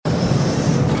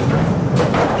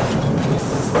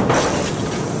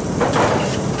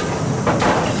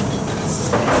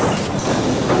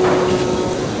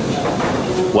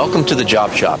Welcome to the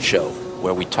Job Shop Show,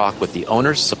 where we talk with the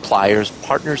owners, suppliers,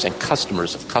 partners, and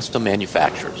customers of custom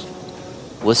manufacturers.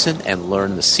 Listen and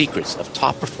learn the secrets of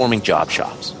top-performing job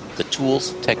shops, the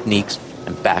tools, techniques,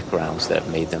 and backgrounds that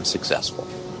have made them successful,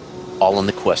 all in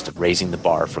the quest of raising the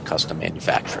bar for custom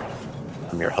manufacturing.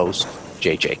 I'm your host,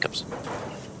 Jay Jacobs.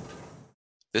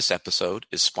 This episode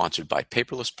is sponsored by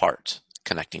Paperless Parts,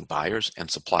 connecting buyers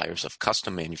and suppliers of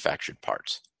custom manufactured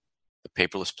parts. The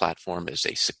Paperless platform is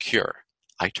a secure,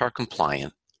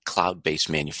 ITAR-compliant, cloud-based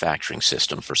manufacturing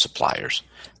system for suppliers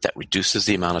that reduces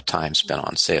the amount of time spent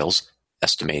on sales,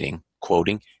 estimating,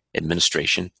 quoting,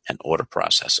 administration, and order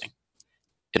processing.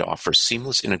 It offers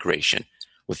seamless integration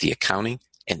with the accounting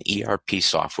and ERP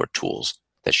software tools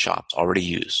that shops already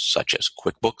use, such as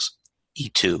QuickBooks,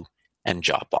 E2, and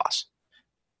JobBoss.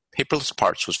 Paperless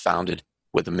Parts was founded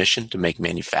with a mission to make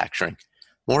manufacturing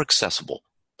more accessible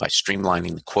by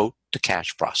streamlining the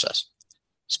quote-to-cash process.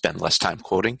 Spend less time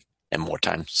quoting and more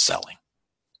time selling.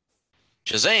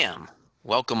 Shazam!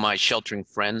 Welcome, my sheltering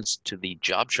friends, to the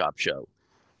Job Shop Show.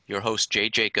 Your host, Jay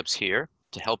Jacobs, here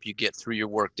to help you get through your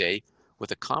workday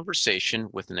with a conversation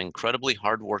with an incredibly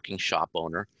hardworking shop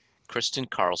owner, Kristin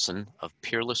Carlson of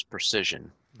Peerless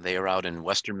Precision. They are out in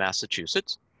Western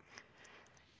Massachusetts.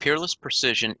 Peerless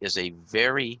Precision is a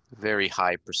very, very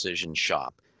high precision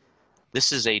shop.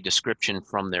 This is a description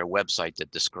from their website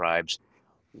that describes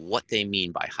what they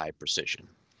mean by high precision.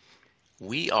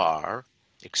 We are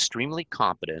extremely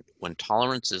competent when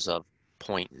tolerances of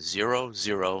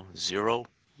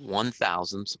 0.0001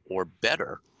 thousandths or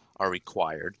better are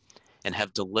required and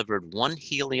have delivered one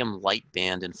helium light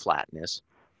band in flatness,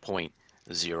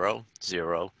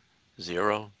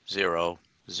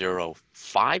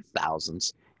 0.00005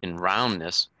 thousandths in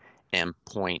roundness, and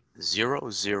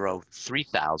 0.003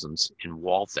 thousandths in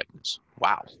wall thickness.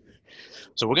 Wow.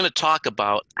 So we're going to talk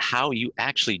about how you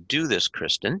actually do this,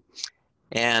 Kristin.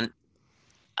 And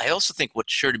I also think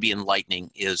what's sure to be enlightening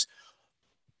is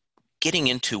getting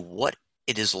into what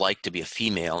it is like to be a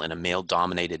female in a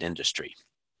male-dominated industry.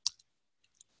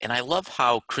 And I love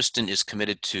how Kristin is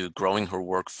committed to growing her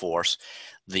workforce,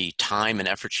 the time and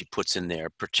effort she puts in there,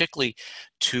 particularly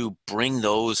to bring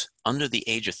those under the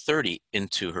age of 30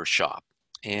 into her shop,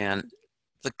 and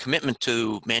the commitment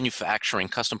to manufacturing,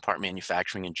 custom part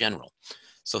manufacturing in general.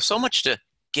 So much to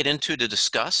get into, to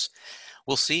discuss.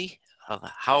 We'll see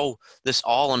how this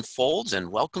all unfolds,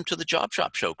 and welcome to the Job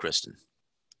Shop Show, Kristin.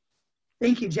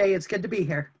 Thank you, Jay. It's good to be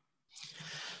here.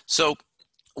 So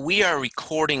we are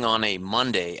recording on a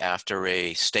Monday after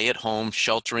a stay-at-home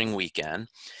sheltering weekend,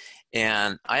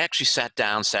 and I actually sat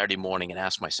down Saturday morning and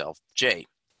asked myself, Jay,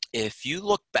 if you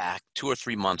look back 2 or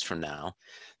 3 months from now,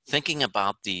 thinking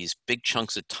about these big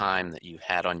chunks of time that you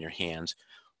had on your hands,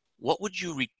 what would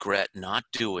you regret not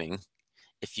doing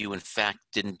if you in fact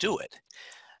didn't do it?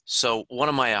 So one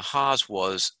of my ahas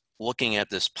was looking at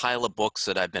this pile of books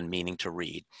that I've been meaning to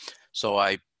read. So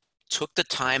I took the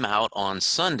time out on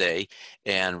Sunday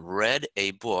and read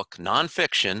a book,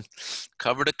 nonfiction,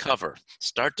 cover to cover,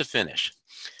 start to finish.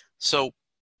 So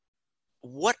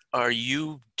what are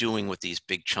you doing with these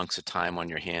big chunks of time on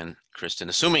your hand, Kristin,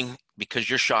 assuming because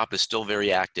your shop is still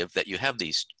very active that you have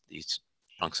these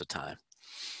chunks of time?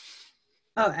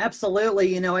 Oh,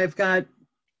 absolutely. I've got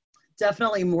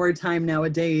definitely more time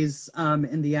nowadays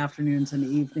in the afternoons and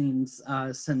evenings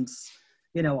since,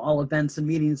 all events and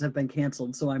meetings have been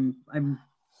canceled. So I'm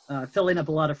filling up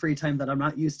a lot of free time that I'm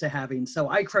not used to having. So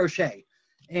I crochet.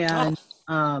 And,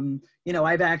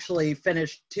 I've actually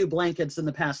finished 2 blankets in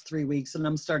the past 3 weeks, and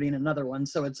I'm starting another one.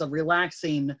 So it's a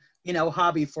relaxing,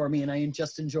 hobby for me, and I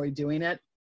just enjoy doing it.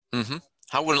 Mm-hmm.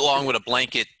 How long would a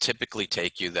blanket typically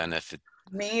take you then?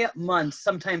 Me, months,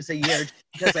 sometimes a year,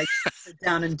 because I can't sit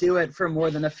down and do it for more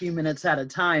than a few minutes at a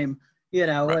time,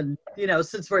 right. And,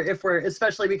 since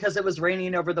especially because it was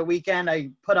raining over the weekend,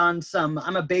 I put on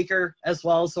I'm a baker as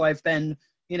well. So I've been,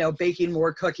 baking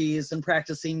more cookies and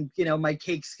practicing, my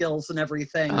cake skills and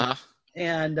everything. Uh-huh.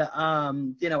 And,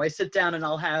 I sit down and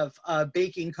I'll have a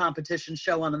baking competition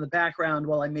show on in the background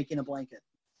while I'm making a blanket.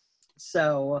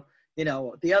 So,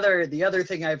 the other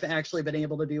thing I've actually been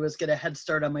able to do is get a head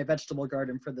start on my vegetable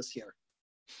garden for this year.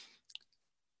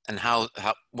 And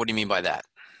what do you mean by that?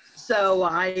 So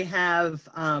I have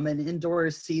an indoor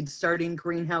seed starting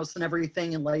greenhouse and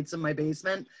everything, and lights in my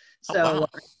basement. So wow.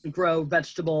 I can grow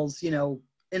vegetables,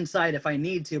 inside if I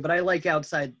need to, but I like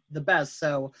outside the best.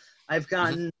 So I've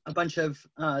gotten a bunch of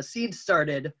seeds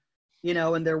started,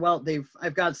 and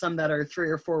I've got some that are 3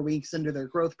 or 4 weeks into their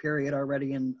growth period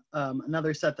already, and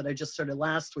another set that I just started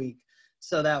last week,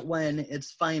 so that when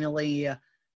it's finally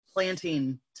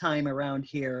planting time around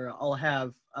here, I'll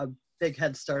have a big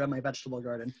head start on my vegetable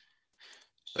garden.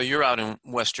 So you're out in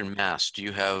Western Mass. Do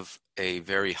you have a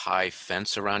very high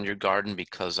fence around your garden?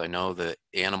 Because I know the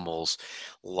animals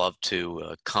love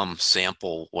to come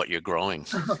sample what you're growing.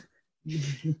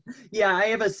 Yeah, I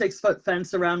have a 6 foot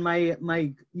fence around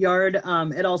my yard.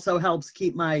 It also helps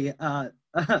keep my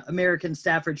American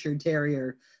Staffordshire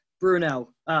Terrier,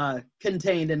 Bruno,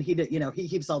 contained, and he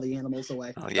keeps all the animals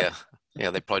away. Oh, yeah.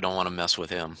 Yeah, they probably don't want to mess with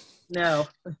him. No.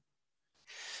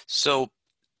 So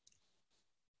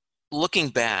looking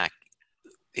back,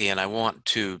 and I want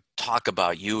to talk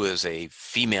about you as a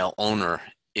female owner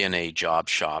in a job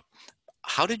shop.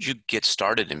 How did you get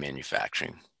started in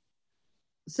manufacturing?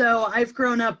 So I've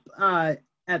grown up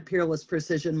at Peerless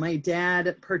Precision. My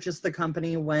dad purchased the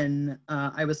company when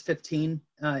I was 15 in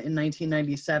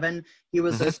 1997. He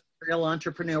was Hmm. a serial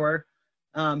entrepreneur,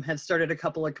 had started a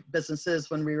couple of businesses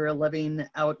when we were living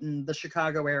out in the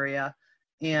Chicago area,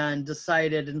 and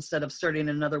decided instead of starting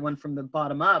another one from the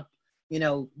bottom up,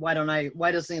 why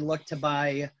doesn't he look to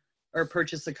buy or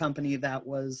purchase a company that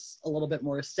was a little bit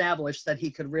more established that he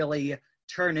could really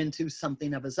turn into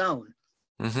something of his own?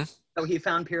 Hmm. So he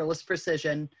found Peerless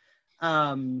Precision,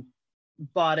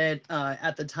 bought it.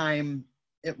 At the time,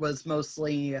 it was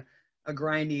mostly a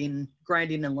grinding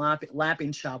and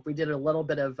lapping shop. We did a little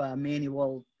bit of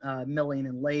manual milling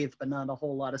and lathe, but not a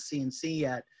whole lot of CNC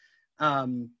yet.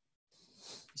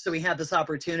 So we had this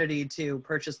opportunity to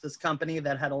purchase this company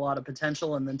that had a lot of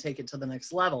potential and then take it to the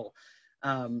next level.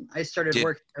 I started Did,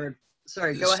 working.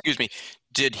 Sorry, go ahead. excuse me,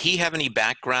 did he have any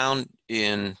background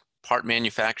in part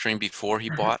manufacturing before he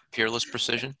bought Peerless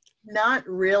Precision? Not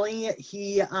really.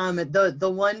 He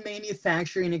the one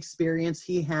manufacturing experience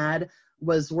he had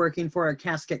was working for a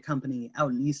casket company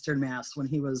out in Eastern Mass when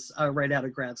he was right out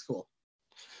of grad school.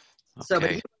 So,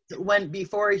 but Okay.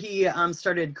 before he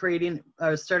started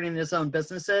starting his own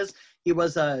businesses, he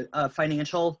was a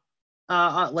financial,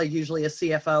 like usually a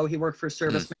CFO. He worked for Hmm.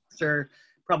 Service Master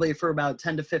probably for about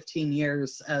 10 to 15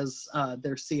 years as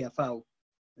their CFO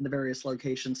in the various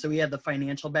locations. So he had the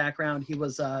financial background. He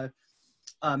was a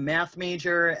math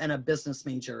major and a business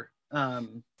major,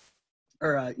 math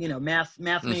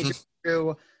Hmm. major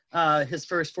through his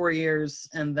first 4 years,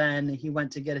 and then he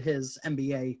went to get his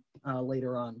MBA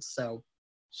later on. So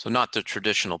So not the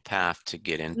traditional path to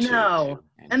get into no,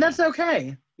 and that's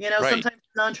manufacturing. okay. Right. Sometimes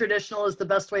non-traditional is the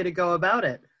best way to go about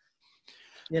it.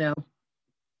 You know.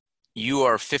 You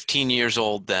are 15 years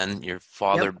old then. Your Yep.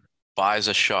 father buys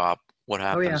a shop. What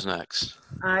Oh yeah. happens next?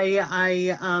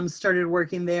 I started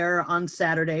working there on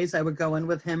Saturdays. I would go in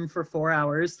with him for 4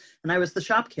 hours, and I was the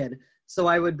shop kid. So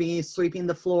I would be sweeping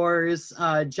the floors,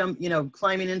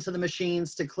 climbing into the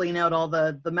machines to clean out all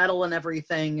the metal and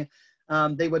everything.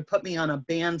 They would put me on a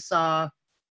bandsaw,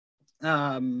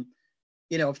 um,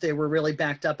 if they were really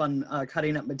backed up on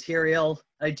cutting up material.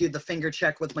 I'd do the finger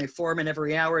check with my foreman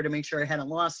every hour to make sure I hadn't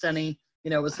lost any.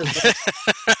 It was his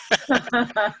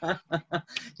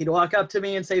he'd walk up to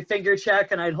me and say finger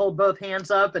check, and I'd hold both hands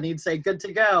up and he'd say good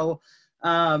to go.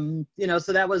 So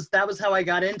that was how I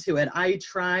got into it. I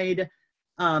tried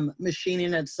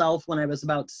machining itself when I was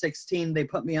about 16. They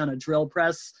put me on a drill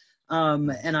press,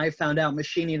 and I found out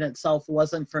machining itself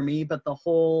wasn't for me, but the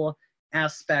whole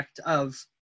aspect of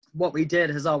what we did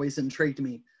has always intrigued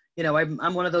me.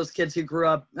 I'm one of those kids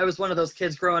I was one of those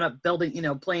kids growing up building,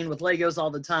 playing with Legos all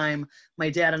the time.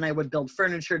 My dad and I would build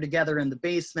furniture together in the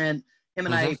basement. Him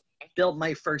and Hmm. I built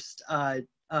my first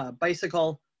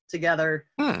bicycle together.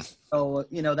 Hmm. So,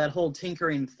 that whole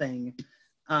tinkering thing.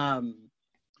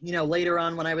 Later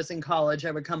on when I was in college,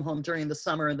 I would come home during the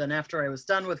summer. And then after I was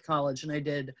done with college and I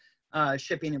did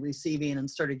shipping and receiving and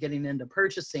started getting into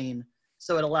purchasing.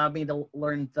 So it allowed me to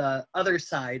learn the other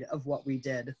side of what we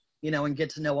did, and get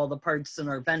to know all the parts and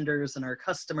our vendors and our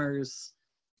customers.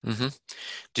 Hmm.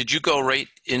 Did you go right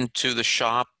into the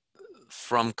shop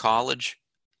from college?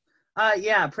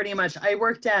 Yeah, pretty much. I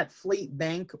worked at Fleet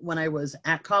Bank when I was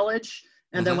at college,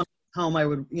 and then Hmm. when I was home, I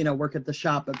would, work at the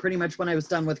shop. But pretty much when I was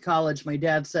done with college, my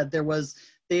dad said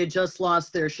they had just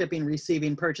lost their shipping,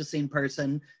 receiving, purchasing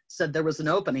person. Said there was an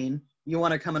opening. You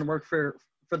want to come and work for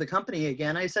the company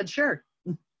again? I said sure.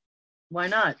 Why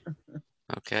not?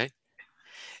 Okay.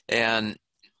 And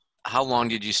how long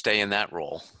did you stay in that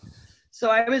role? So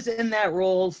I was in that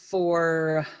role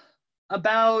for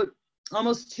about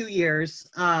almost 2 years.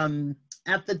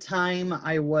 At the time,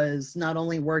 I was not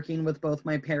only working with both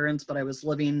my parents, but I was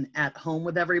living at home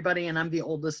with everybody, and I'm the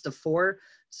oldest of four.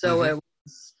 So Hmm. it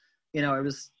was, I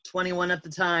was 21 at the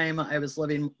time. I was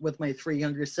living with my three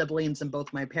younger siblings and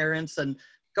both my parents, and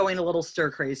going a little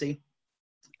stir crazy.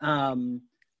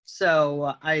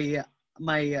 So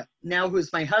now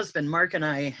who's my husband, Mark, and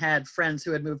I had friends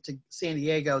who had moved to San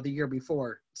Diego the year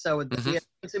before. So we had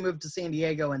friends who moved to San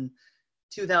Diego in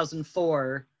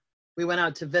 2004. We went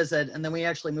out to visit, and then we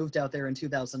actually moved out there in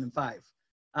 2005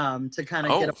 to kind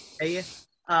of get away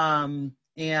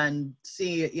and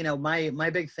see. You know, my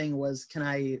big thing was, can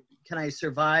I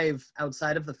survive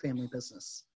outside of the family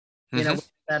business? You know,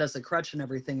 with that as a crutch and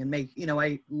everything, and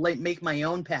make my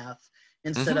own path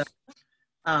instead of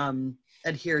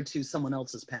adhere to someone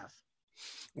else's path.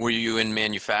 Were you in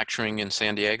manufacturing in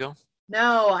San Diego?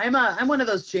 No, I'm one of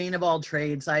those Jane of all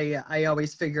trades. I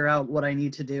always figure out what I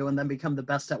need to do and then become the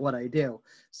best at what I do.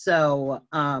 So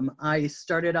I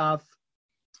started off,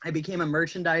 I became a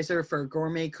merchandiser for a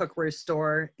gourmet cookware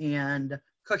store and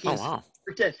cookies. Oh, wow.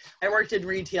 I worked in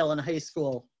retail in high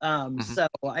school. So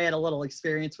I had a little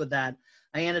experience with that.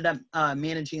 I ended up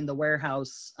managing the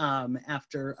warehouse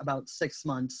after about 6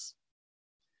 months.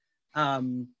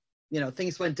 You know,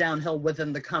 things went downhill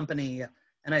within the company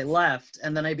and I left,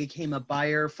 and then I became a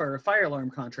buyer for a fire alarm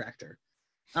contractor.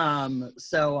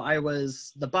 So I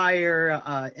was the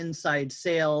buyer, inside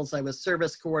sales, I was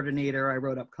service coordinator, I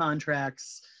wrote up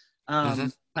contracts.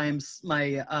 Sometimes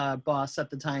my boss at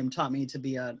the time taught me to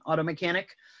be an auto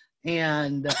mechanic.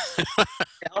 And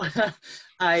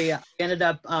I ended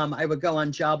up, I would go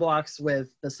on job walks with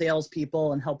the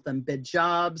salespeople and help them bid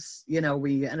jobs. You know,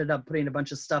 we ended up putting a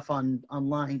bunch of stuff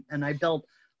online, and I built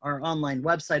our online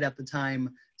website at the time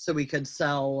so we could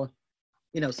sell,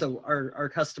 you know, so our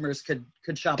customers could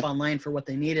shop online for what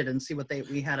they needed and see what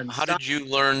we had in stock. How did you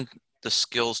learn the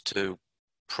skills to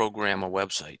program a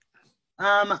website?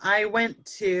 I went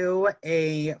to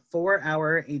a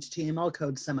 4-hour HTML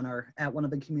code seminar at one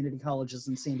of the community colleges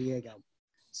in San Diego.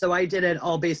 So I did it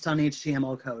all based on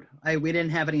HTML code. We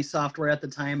didn't have any software at the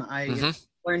time. I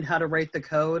learned how to write the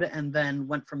code and then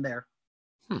went from there.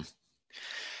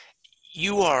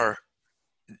 You are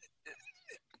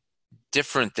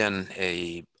different than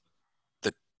the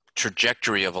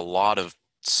trajectory of a lot of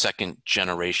second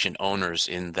generation owners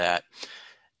in that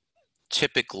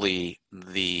typically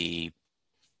the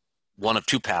one of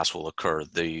two paths will occur.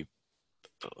 The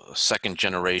second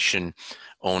generation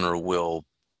owner will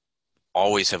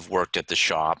always have worked at the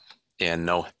shop and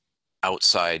no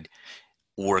outside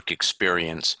work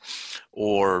experience,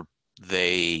 or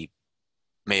they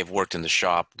may have worked in the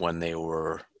shop when they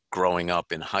were growing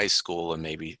up in high school and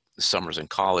maybe summers in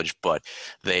college, but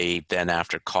they then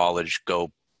after college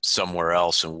go somewhere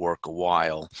else and work a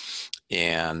while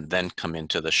and then come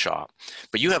into the shop.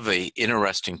 But you have an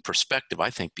interesting perspective, I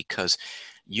think, because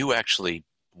you actually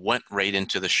went right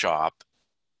into the shop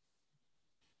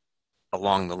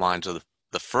along the lines of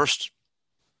the first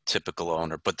typical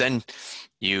owner, but then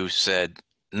you said,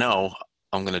 no,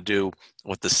 I'm going to do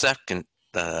what the second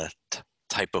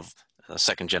type of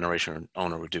second generation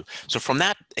owner would do. So from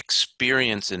that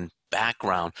experience and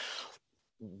background,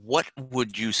 what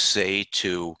would you say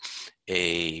to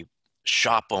a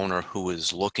shop owner who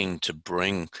is looking to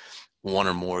bring one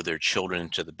or more of their children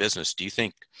into the business? Do you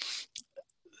think,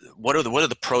 what are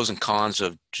the pros and cons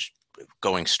of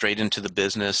going straight into the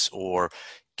business or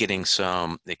getting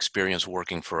some experience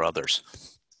working for others?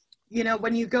 You know,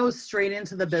 when you go straight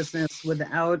into the business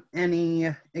without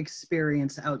any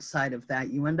experience outside of that,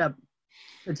 you end up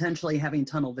potentially having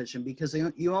tunnel vision because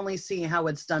you only see how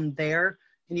it's done there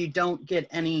and you don't get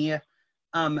any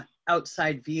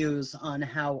outside views on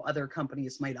how other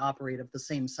companies might operate of the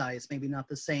same size, maybe not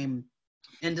the same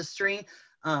industry.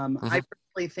 I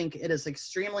personally think it is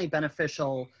extremely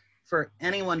beneficial for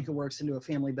anyone who works into a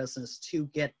family business to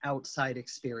get outside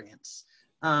experience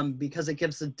because it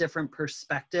gives a different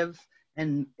perspective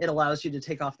and it allows you to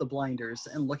take off the blinders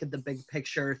and look at the big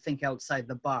picture, think outside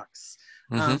the box.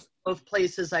 Both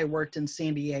places I worked in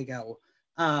San Diego,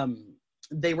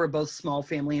 they were both small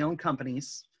family-owned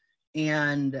companies,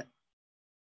 and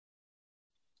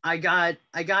I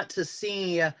got to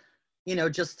see, you know,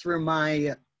 just through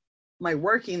my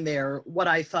working there, what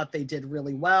I thought they did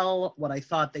really well, what I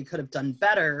thought they could have done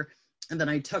better, and then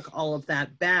I took all of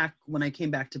that back when I came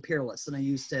back to Peerless, and I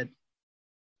used it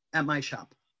at my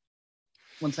shop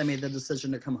once I made the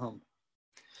decision to come home.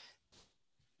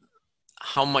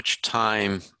 How much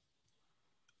time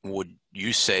would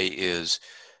you say is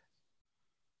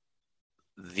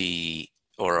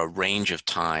or a range of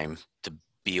time to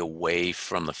be away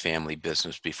from the family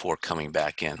business before coming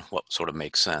back in? What sort of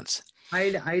makes sense?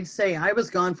 I'd say I was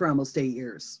gone for almost 8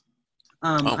 years.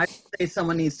 I'd say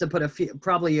someone needs to put a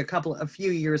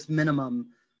few years minimum,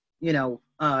 you know,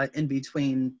 in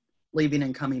between leaving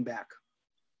and coming back.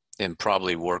 And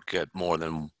probably work at more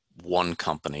than one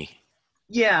company.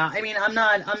 Yeah, I mean, I'm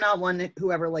not one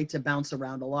who ever liked to bounce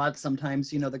around a lot. Sometimes,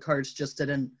 the cards just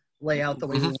didn't lay out the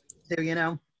way we Hmm. wanted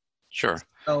to. Sure.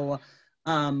 So,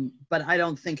 but I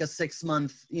don't think a 6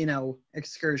 month,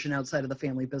 excursion outside of the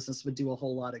family business would do a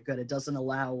whole lot of good. It doesn't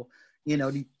allow,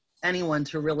 anyone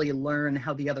to really learn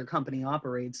how the other company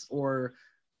operates, or,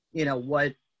 you know,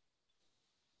 what,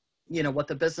 what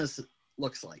the business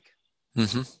looks like.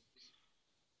 Hmm.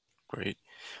 Great.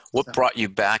 What So, brought you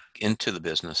back into the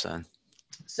business then?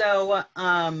 so,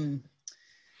 my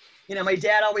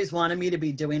dad always wanted me to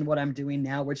be doing what I'm doing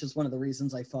now, which is one of the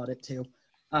reasons I fought it too.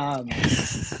 Um,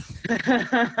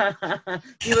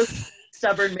 he was a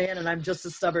stubborn man, and I'm just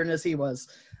as stubborn as he was.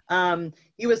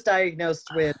 He was diagnosed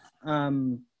with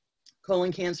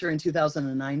colon cancer in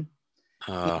 2009.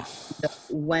 Uh,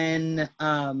 When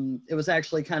it was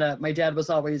actually my dad was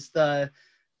always the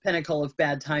pinnacle of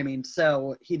bad timing.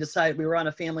 So he decided, we were on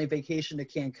a family vacation to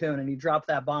Cancun, and he dropped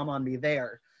that bomb on me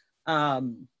there.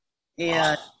 And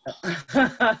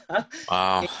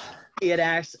wow. he had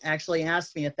actually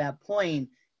asked me at that point,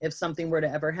 if something were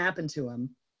to ever happen to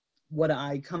him, would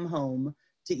I come home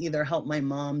to either help my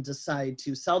mom decide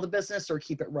to sell the business or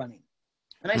keep it running?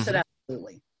 And I said, Hmm.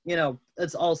 absolutely.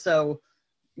 It's also,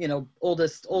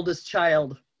 oldest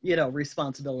child,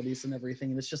 responsibilities and everything.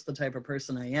 And it's just the type of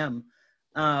person I am.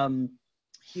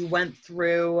 He went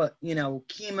through,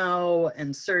 chemo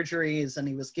and surgeries, and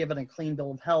he was given a clean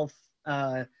bill of health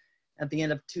at the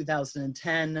end of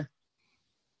 2010.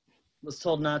 Was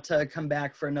told not to come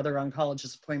back for another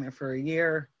oncologist appointment for a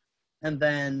year. And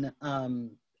then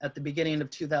at the beginning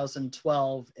of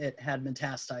 2012, it had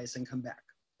metastasized and come back.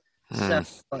 So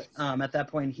at that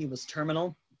point, he was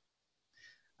terminal.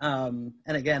 And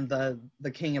again, the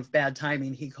king of bad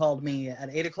timing, he called me at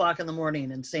 8 o'clock in the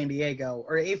morning in San Diego,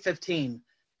 or 8:15,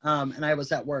 and I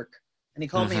was at work. And he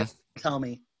called me up to tell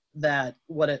me that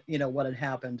what had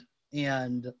happened.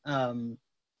 And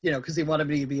because he wanted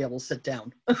me to be able to sit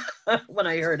down when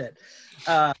I heard it.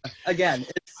 Again,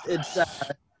 it's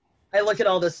I look at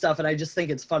all this stuff and I just think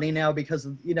it's funny now because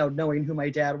of, knowing who my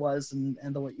dad was, and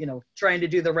the, trying to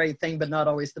do the right thing, but not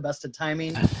always the best at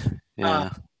timing.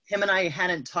 Yeah. Him and I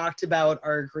hadn't talked about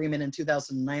our agreement in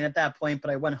 2009 at that point,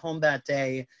 but I went home that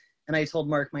day and I told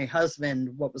Mark, my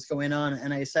husband, what was going on.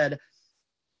 And I said,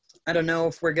 I don't know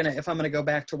if I'm going to go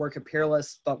back to work at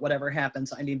Peerless, but whatever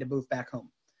happens, I need to move back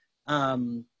home.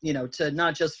 To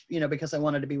not just, because I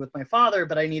wanted to be with my father,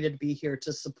 but I needed to be here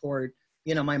to support,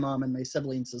 my mom and my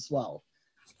siblings as well.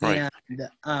 Right.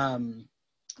 And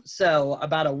so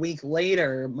about a week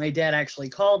later, my dad actually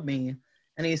called me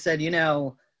and he said,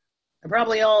 I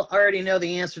probably already know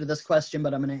the answer to this question,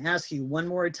 but I'm going to ask you one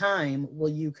more time. Will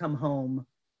you come home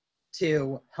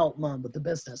to help mom with the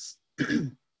business?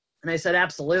 And I said,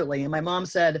 absolutely. And my mom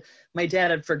said my dad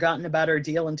had forgotten about our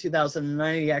deal in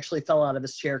 2009. He actually fell out of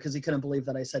his chair because he couldn't believe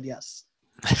that I said yes.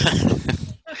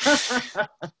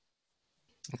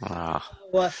 Wow.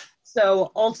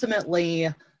 So ultimately,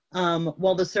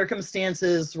 while the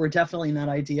circumstances were definitely not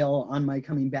ideal on my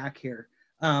coming back here,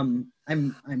 I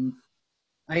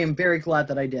am very glad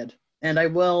that I did. And I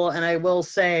will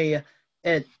say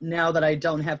it now that I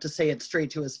don't have to say it straight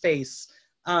to his face.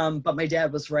 But my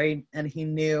dad was right, and he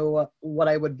knew what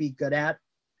I would be good at.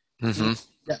 Mm-hmm.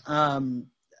 And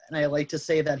I like to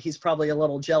say that he's probably a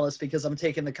little jealous because I'm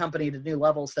taking the company to new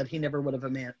levels that he never would have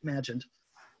imagined.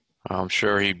 I'm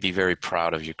sure he'd be very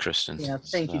proud of you, Kristin. Yeah,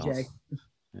 thank you, Jay.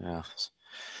 Yeah.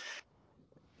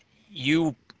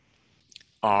 You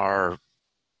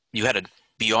had a,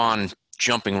 beyond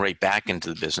jumping right back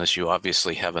into the business, you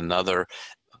obviously have another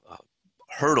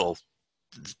hurdle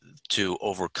to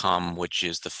overcome, which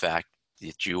is the fact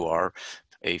that you are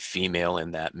a female in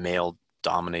that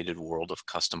male-dominated world of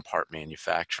custom part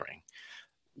manufacturing.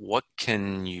 What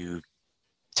can you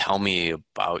tell me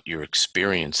about your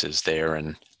experiences there,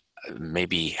 and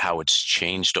maybe how it's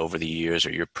changed over the years,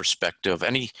 or your perspective?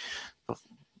 We'll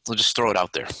just throw it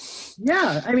out there.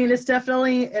 Yeah, I mean, it is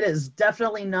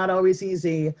definitely not always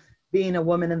easy being a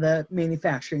woman in the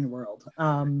manufacturing world.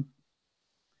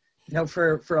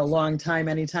 For a long time,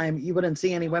 anytime you wouldn't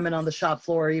see any women on the shop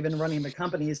floor, even running the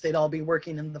companies, they'd all be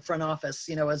working in the front office,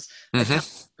 as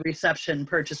account, reception,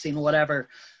 purchasing, whatever.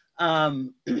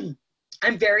 I'm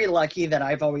very lucky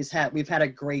that we've had a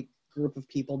great group of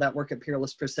people that work at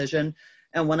Peerless Precision.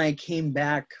 And when I came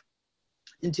back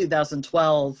in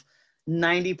 2012,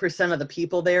 90% of the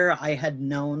people there I had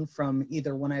known from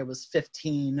either when I was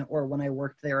 15 or when I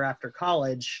worked there after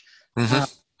college. And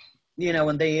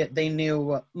they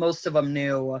knew, most of them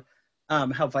knew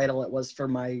how vital it was for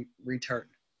my return,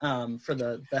 for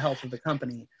the health of the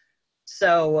company.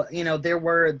 So, there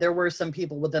were some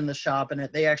people within the shop, and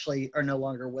they actually are no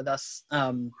longer with us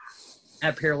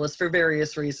at Peerless for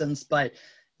various reasons. But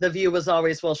the view was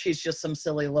always, well, she's just some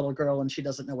silly little girl and she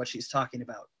doesn't know what she's talking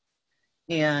about.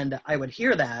 And I would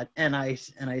hear that, and I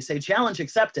say, challenge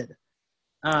accepted.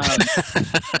 I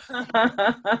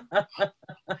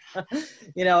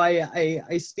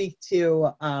speak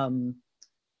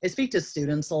to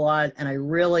students a lot, and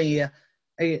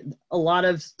a lot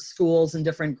of schools and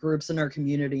different groups in our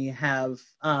community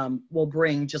will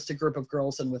bring just a group of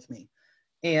girls in with me.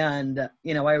 And, I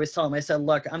always tell them, I said,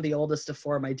 look, I'm the oldest of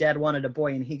four. My dad wanted a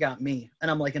boy and he got me.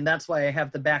 And I'm like, and that's why I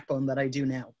have the backbone that I do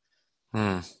now.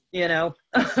 You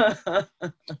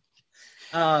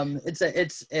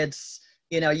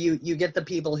get the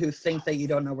people who think that you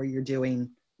don't know what you're doing,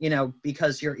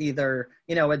 because you're either,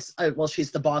 well,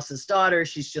 she's the boss's daughter.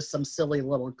 She's just some silly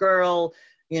little girl.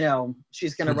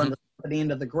 She's going to run the company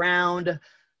into the ground.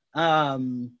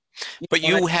 But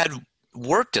you had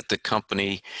worked at the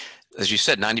company, as you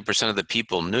said, 90% of the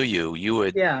people knew you. You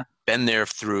had been there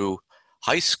through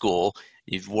high school.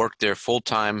 You've worked there full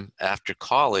time after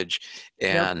college,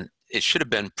 and it should have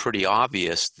been pretty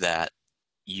obvious that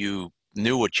you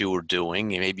knew what you were doing.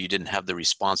 Maybe you didn't have the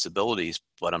responsibilities,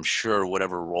 but I'm sure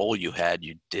whatever role you had,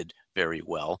 you did very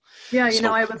well. Yeah,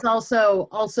 I was also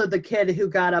the kid who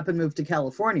got up and moved to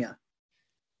California.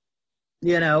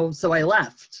 So I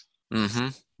left. Mm-hmm.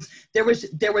 There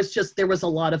was a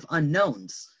lot of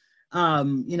unknowns.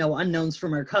 Unknowns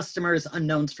from our customers,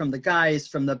 unknowns from the guys,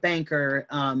 from the banker.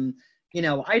 I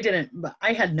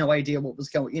had no idea what was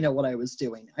what I was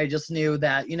doing. I just knew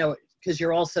that, because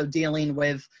you're also dealing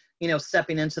with,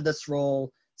 stepping into this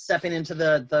role, stepping into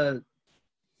the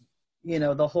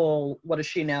whole, what does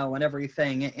she know and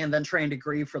everything, and then trying to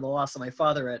grieve for the loss of my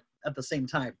father at the same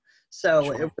time. So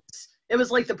sure. It was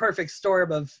like the perfect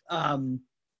storm of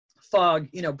fog,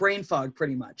 brain fog,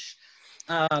 pretty much.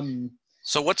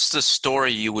 So what's the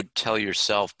story you would tell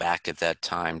yourself back at that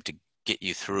time to get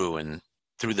you through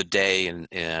the day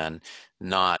and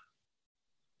not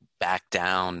back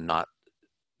down, not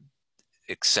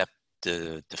accept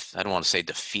I don't want to say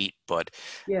defeat, but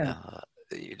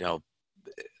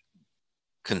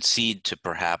concede to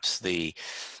perhaps the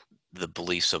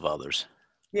beliefs of others?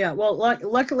 Yeah, well,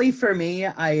 luckily for me,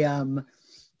 I'm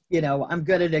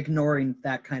good at ignoring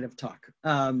that kind of talk.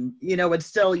 You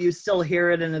still hear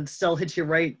it, and it still hits you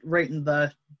right in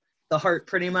the heart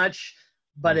pretty much.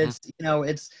 But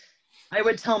I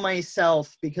would tell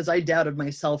myself, because I doubted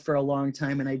myself for a long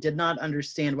time, and I did not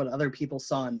understand what other people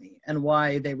saw in me and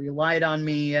why they relied on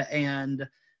me. And,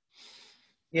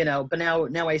 but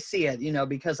now I see it,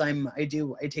 because I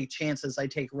take chances, I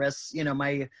take risks,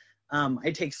 I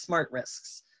take smart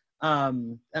risks.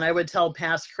 And I would tell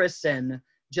past Kristin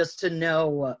just to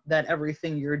know that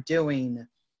everything you're doing,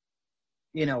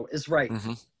 is right.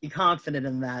 Mm-hmm. Be confident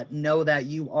in that. Know that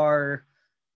you are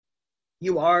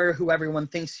who everyone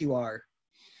thinks you are,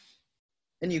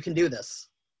 and you can do this.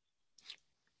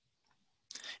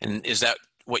 And is that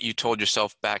what you told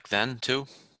yourself back then too?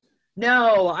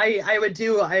 No, I would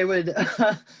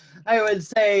I would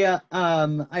say,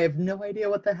 I have no idea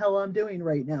what the hell I'm doing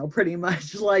right now, pretty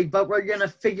much, but we're going to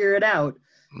figure it out.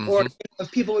 Mm-hmm. Or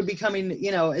if people would be coming,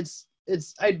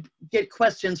 I'd get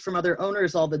questions from other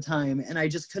owners all the time, and I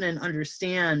just couldn't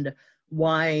understand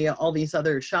why all these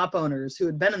other shop owners who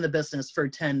had been in the business for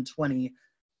 10, 20,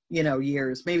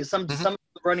 years, maybe some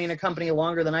running a company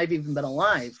longer than I've even been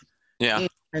alive. Yeah.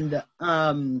 And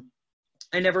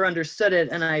I never understood it.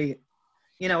 And I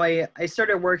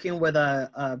started working with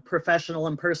a professional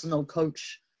and personal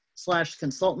coach /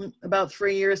 consultant about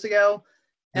 3 years ago.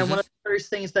 And one of the first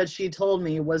things that she told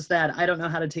me was that I don't know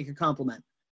how to take a compliment.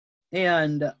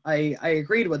 And I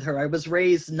agreed with her. I was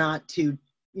raised not to,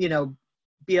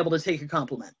 be able to take a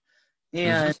compliment.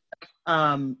 And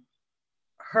her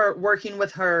working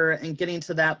with her and getting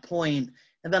to that point,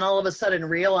 and then all of a sudden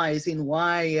realizing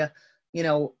why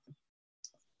the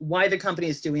company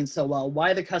is doing so well,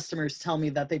 why the customers tell me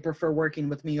that they prefer working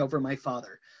with me over my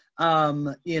father.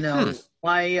 Why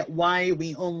I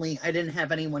didn't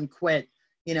have anyone quit,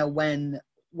 when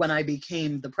I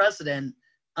became the president,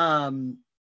 so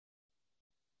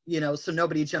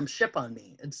nobody jumped ship on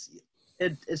me. It's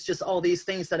just all these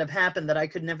things that have happened that I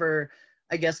could never,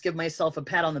 I guess, give myself a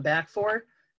pat on the back for.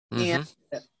 And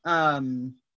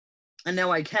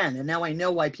now I can, and now I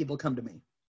know why people come to me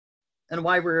and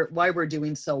why we're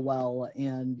doing so well.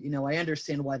 And, I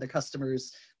understand why the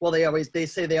customers, well, they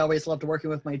say they always loved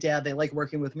working with my dad. They like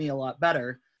working with me a lot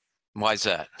better. Why is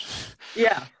that?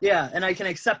 Yeah. And I can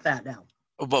accept that now.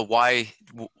 But why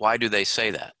do they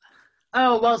say that?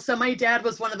 Oh, well, so my dad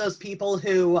was one of those people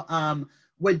who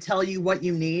would tell you what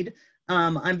you need.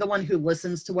 I'm the one who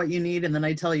listens to what you need, and then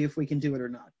I tell you if we can do it or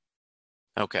not.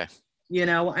 Okay. You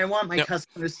know, I want my Yep.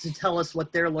 customers to tell us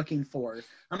what they're looking for.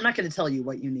 I'm not going to tell you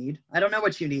what you need. I don't know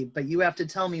what you need, but you have to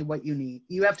tell me what you need.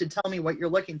 You have to tell me what you're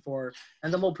looking for,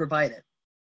 and then we'll provide it.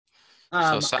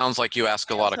 So it Um, sounds like you ask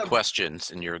a I lot of also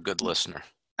questions and you're a good listener.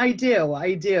 I do.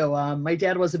 I do. My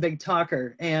dad was a big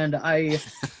talker, and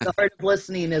the art of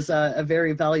listening is a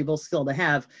very valuable skill to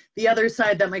have. The other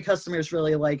side that my customers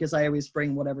really like is I always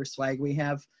bring whatever swag we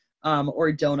have,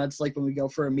 or donuts, like when we go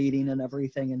for a meeting and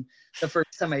everything. And the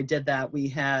first time I did that,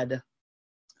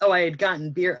 I had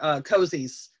gotten beer,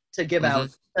 cozies to give Hmm. out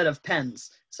instead of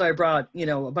pens. So I brought,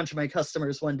 a bunch of my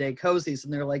customers one day cozies,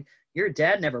 and they're like, "Your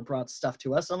dad never brought stuff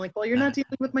to us." I'm like, "Well, you're not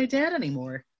dealing with my dad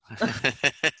anymore."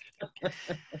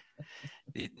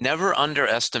 Never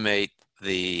underestimate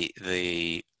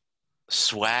the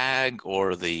swag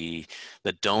or the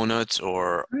donuts Oh,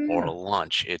 or yeah.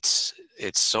 lunch. It's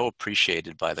so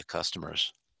appreciated by the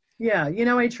customers. Yeah,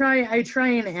 I try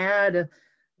and add,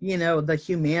 the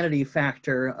humanity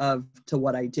factor of to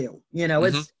what I do.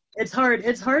 Hmm. It's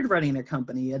hard running a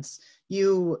company. It's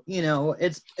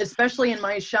especially in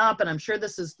my shop, and I'm sure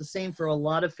this is the same for a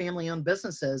lot of family-owned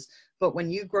businesses, but when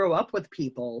you grow up with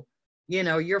people,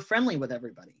 you're friendly with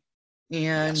everybody.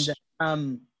 And Yes.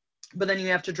 but then you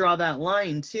have to draw that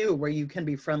line too, where you can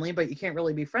be friendly, but you can't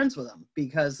really be friends with them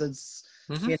because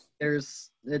Hmm.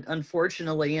 there's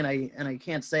unfortunately, and I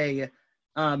can't say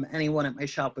anyone at my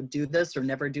shop would do this or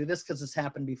never do this because it's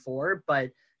happened before,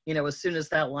 but as soon as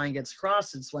that line gets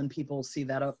crossed, it's when people see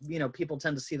that people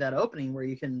tend to see that opening where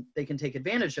they can take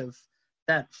advantage of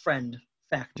that friend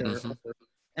factor Hmm.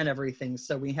 and everything.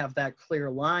 So we have that clear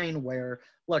line where,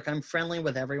 look, I'm friendly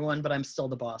with everyone, but I'm still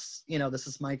the boss. This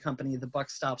is my company. The buck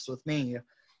stops with me.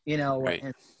 You know, Right.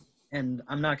 and and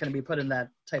I'm not going to be put in that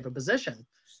type of position.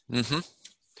 Hmm.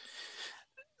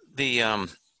 The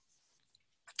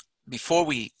before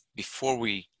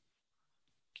we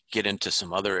get into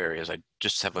some other areas, I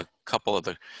just have a couple of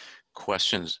the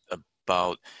questions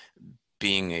about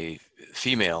being a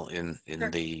female in Sure.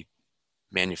 the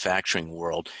manufacturing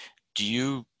world. Do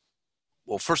you,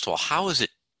 well, first of all, how has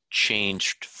it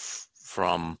changed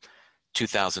from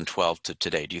 2012 to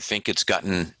today? Do you think it's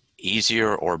gotten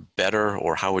easier or better,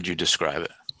 or how would you describe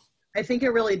it? I think it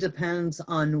really depends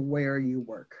on where you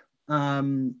work.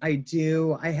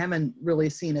 I haven't really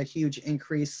seen a huge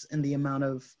increase in the amount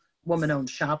of woman-owned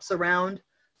shops around.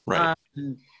 Right.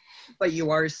 Um, but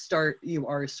you are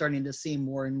starting to see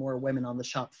more and more women on the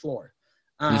shop floor.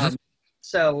 Hmm. Um,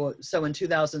 so in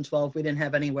 2012, we didn't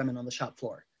have any women on the shop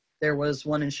floor. There was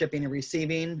one in shipping and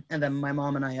receiving, and then my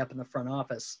mom and I up in the front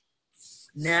office.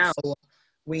 Now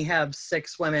we have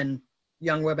 6 women,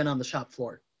 young women on the shop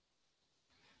floor.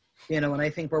 And I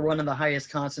think we're one of the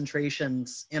highest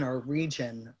concentrations in our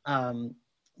region.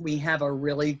 We have a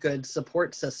really good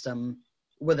support system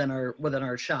within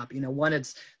our shop. One,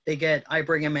 I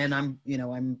bring them in.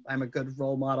 I'm a good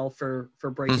role model for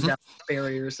breaking Hmm. down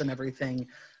barriers and everything.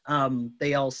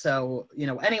 They also,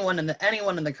 anyone in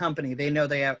the company, they know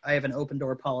I have an open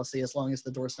door policy as long as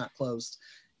the door's not closed,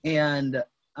 and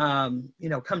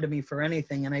come to me for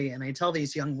anything. And I tell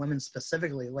these young women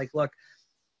specifically, like, look,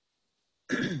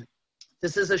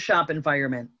 this is a shop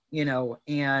environment,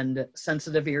 and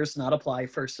sensitive ears not apply,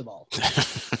 first of all.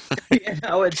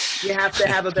 You have to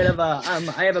have a bit of a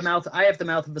I have the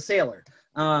mouth of a sailor.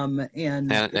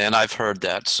 And And I've heard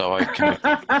that, so I can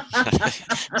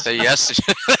say yes.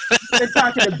 they're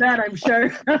talking to Ben, I'm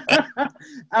sure.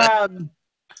 um,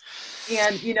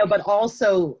 and but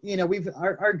also,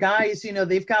 our guys,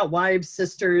 they've got wives,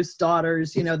 sisters,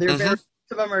 daughters, Hmm.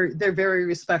 they're very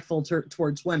respectful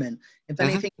towards women. If Hmm.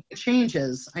 anything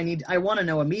changes, I want to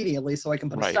know immediately so I can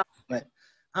put a Right. stop to it.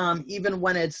 Even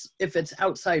if it's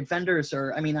outside vendors,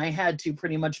 or I had to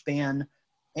pretty much ban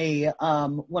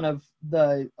one of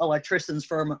the electricians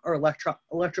firm or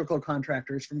electrical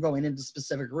contractors from going into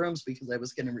specific rooms because I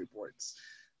was getting reports.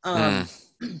 Mm.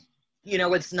 Um,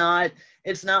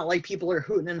 it's not like people are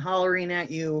hooting and hollering at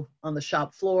you on the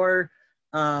shop floor.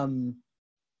 Um,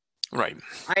 Right.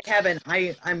 I haven't.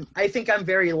 I think I'm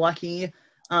very lucky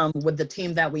with the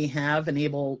team that we have, and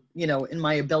able, in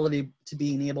my ability to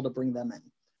being able to bring them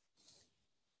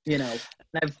in. And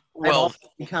I've Well, also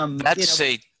become, that's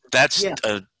a that's yeah,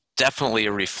 a definitely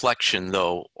a reflection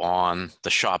though on the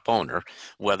shop owner,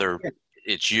 whether yeah,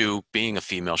 it's you being a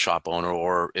female shop owner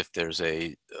or if there's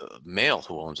a male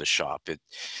who owns a shop.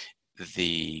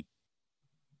 The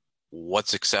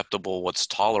what's acceptable, what's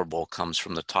tolerable comes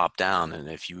from the top down, and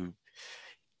if you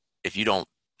don't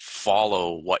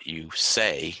follow what you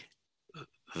say,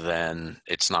 then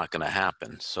it's not going to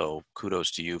happen. So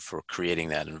kudos to you for creating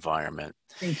that environment.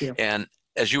 Thank you. And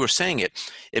as you were saying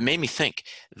it, it made me think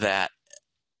that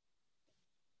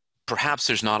perhaps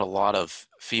there's not a lot of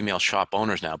female shop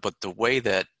owners now, but the way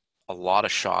that a lot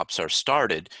of shops are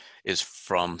started is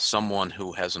from someone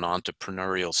who has an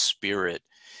entrepreneurial spirit,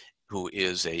 who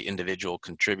is a individual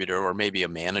contributor or maybe a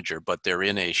manager, but they're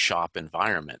in a shop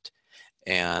environment.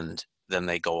 And then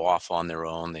they go off on their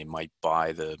own. They might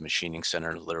buy the machining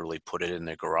center and literally put it in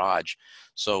their garage.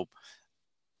 So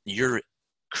you're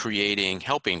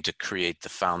helping to create the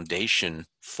foundation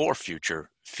for future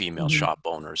female shop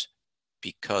owners,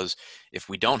 because if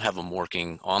we don't have them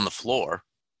working on the floor,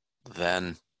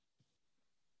 then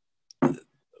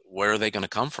where are they going to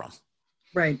come from?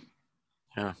 Right.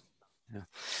 Yeah.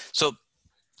 So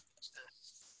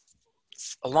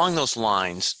along those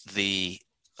lines, the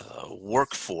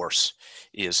workforce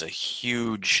is a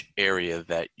huge area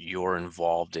that you're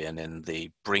involved in, and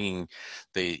the bringing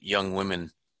the young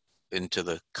women into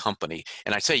the company.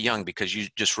 And I say young because you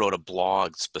just wrote a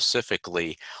blog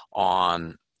specifically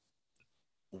on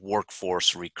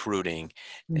workforce recruiting,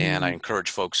 and I encourage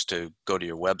folks to go to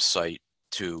your website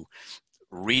to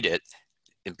read it.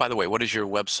 And by the way, what is your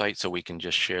website, so we can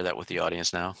just share that with the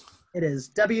audience now? It is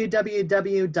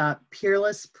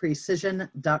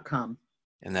www.peerlessprecision.com.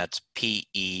 And that's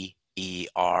Peerless.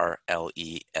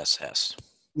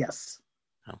 Yes.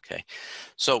 Okay.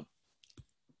 So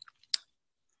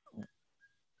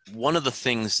one of the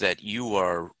things that you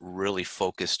are really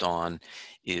focused on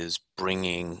is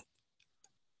bringing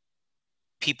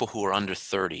people who are under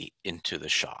 30 into the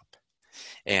shop.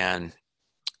 And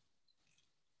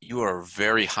you are a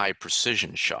very high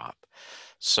precision shop.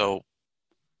 So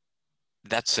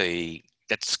that's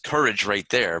courage right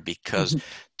there, because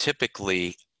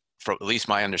typically, from at least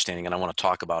my understanding, and I want to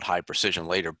talk about high precision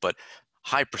later, but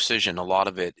high precision, a lot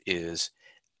of it is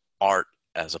art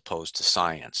as opposed to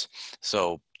science.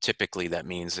 So typically that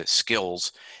means that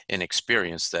skills and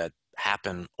experience that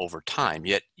happen over time.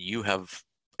 Yet you have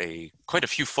quite a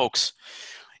few folks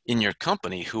in your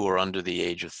company who are under the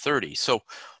age of 30. So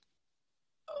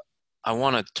I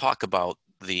want to talk about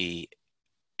the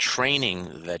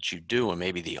training that you do and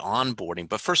maybe the onboarding,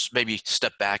 but first maybe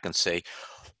step back and say,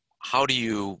 how do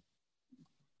you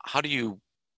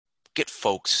get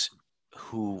folks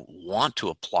who want to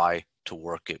apply to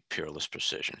work at Peerless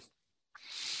Precision?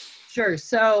 Sure.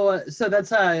 So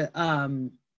that's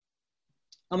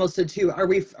almost a two. Are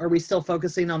we still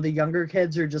focusing on the younger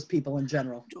kids or just people in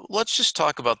general? Let's just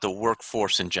talk about the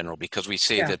workforce in general, because we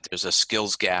say that there's a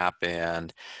skills gap,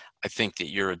 and I think that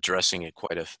you're addressing it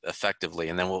quite effectively.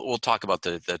 And then we'll talk about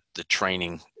the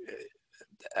training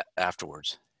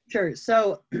afterwards. Sure.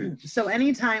 So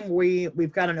anytime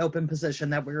we've got an open position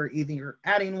that we're either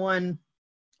adding one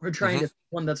or trying to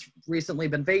one that's recently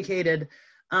been vacated,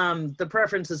 the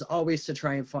preference is always to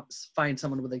try and find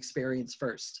someone with experience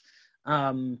first.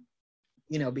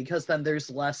 Because then there's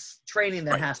less training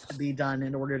that has to be done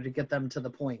in order to get them to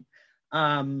the point.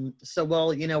 So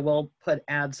we'll put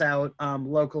ads out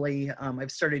locally.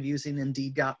 I've started using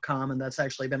Indeed.com, and that's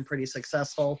actually been pretty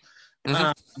successful.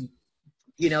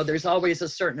 There's always a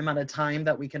certain amount of time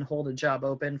that we can hold a job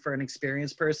open for an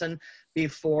experienced person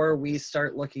before we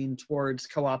start looking towards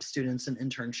co-op students and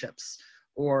internships,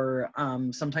 or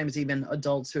sometimes even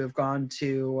adults who have gone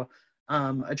to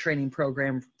a training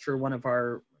program through one of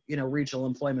our, regional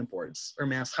employment boards or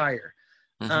mass hire.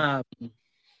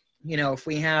 If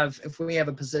we have a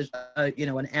position,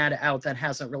 an ad out that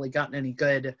hasn't really gotten any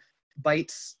good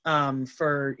bites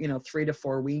for 3 to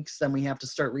 4 weeks, then we have to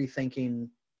start rethinking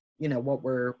what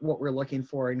we're looking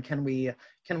for, and can we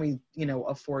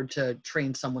afford to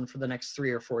train someone for the next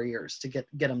 3 or 4 years to get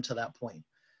them to that point.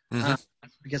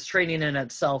 Because training in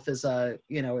itself is it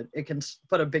can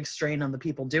put a big strain on the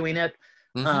people doing it,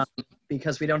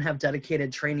 because we don't have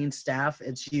dedicated training staff.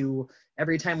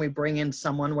 Every time we bring in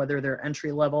someone, whether they're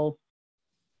entry level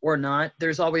or not,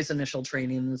 there's always initial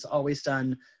training, and it's always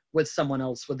done with someone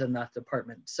else within that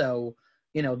department. So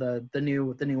the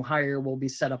new hire will be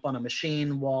set up on a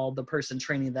machine while the person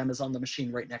training them is on the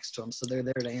machine right next to them, so they're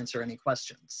there to answer any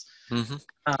questions.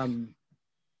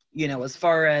 As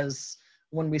far as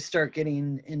when we start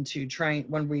getting into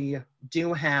when we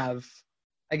do have,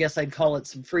 I guess I'd call it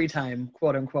some free time,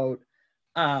 quote unquote,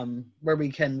 where we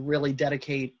can really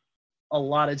dedicate a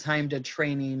lot of time to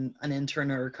training an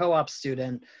intern or a co-op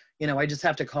student, I just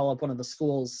have to call up one of the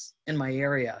schools in my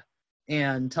area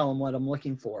and tell them what I'm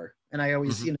looking for. And I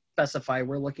always, specify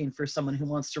we're looking for someone who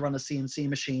wants to run a CNC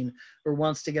machine or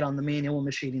wants to get on the manual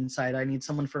machining side. I need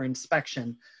someone for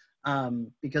inspection.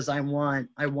 because I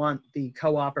want the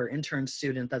co-op or intern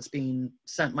student that's being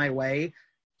sent my way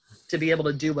to be able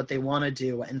to do what they want to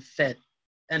do and fit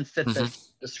the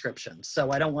description.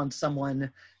 So I don't want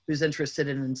someone who's interested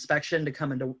in inspection to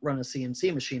come in to run a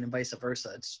CNC machine and vice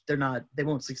versa. They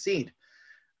won't succeed.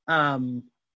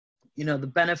 You know,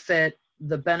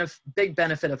 big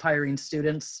benefit of hiring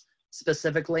students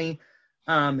specifically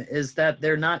is that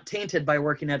they're not tainted by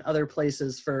working at other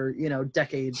places for, you know,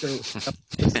 decades, or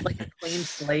it's like a clean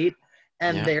slate,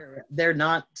 and they're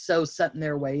not so set in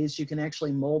their ways. You can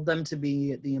actually mold them to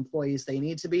be the employees they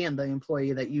need to be and the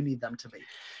employee that you need them to be.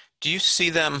 Do you see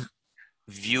them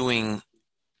viewing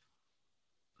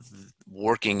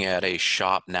working at a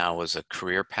shop now as a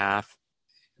career path?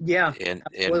 Yeah, and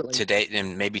absolutely. Today,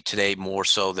 and maybe today more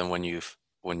so than when you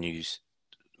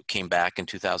came back in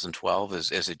 2012,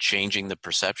 is it changing the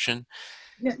perception?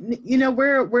 Yeah, you know,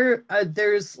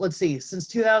 let's see, since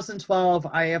 2012,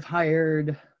 I have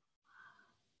hired,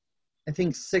 I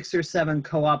think, 6 or 7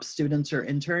 co-op students or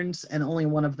interns, and only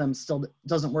one of them still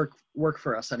doesn't work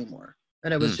for us anymore.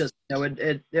 And it was just, you know,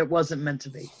 it wasn't meant to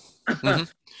be.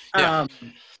 Yeah.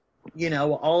 You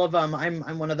know, all of them,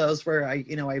 I'm one of those where I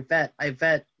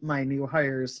vet my new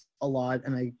hires a lot,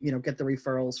 and I, you know, get the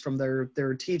referrals from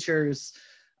their teachers,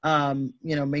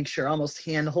 you know, make sure, almost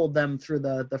handhold them through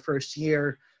the first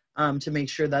year, to make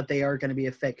sure that they are going to be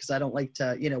a fit. Cause I don't like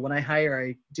to, you know, when I hire,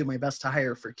 I do my best to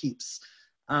hire for keeps.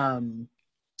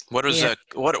 What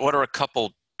are a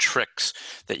couple tricks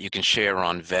that you can share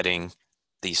on vetting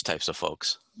these types of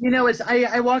folks? You know,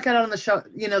 I walk out on the show,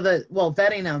 you know,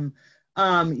 vetting them,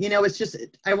 you know, it's just,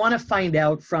 I want to find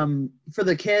out for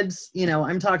the kids, you know,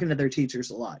 I'm talking to their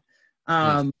teachers a lot,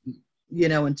 you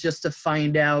know, and just to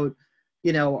find out,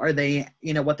 you know, are they,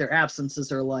 you know, what their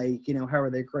absences are like, you know, how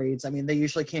are their grades? I mean, they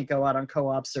usually can't go out on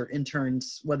co-ops or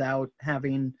interns without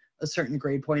having a certain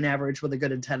grade point average with a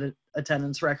good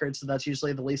attendance record. So that's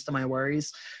usually the least of my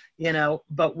worries, you know,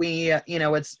 but we, you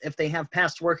know, it's, if they have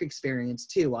past work experience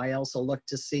too, I also look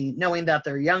to see, knowing that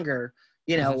they're younger,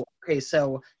 you know, okay,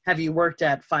 so have you worked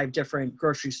at 5 different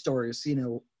grocery stores, you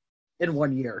know, in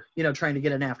 1 year, you know, trying to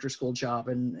get an after school job,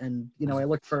 and, you know, I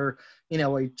look for, you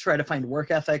know, I try to find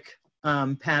work ethic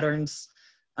patterns.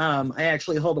 I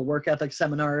actually hold a work ethic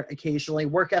seminar occasionally,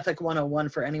 work ethic 101,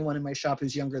 for anyone in my shop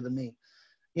who's younger than me,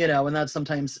 you know, and that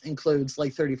sometimes includes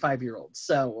like 35-year-olds.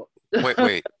 So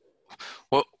wait,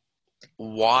 well,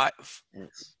 why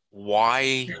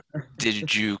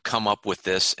did you come up with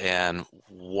this, and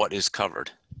what is covered?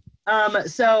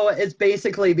 So it's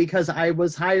basically because I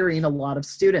was hiring a lot of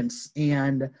students,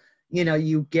 and, you know,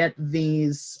 you get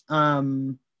these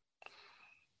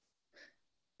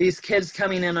kids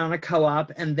coming in on a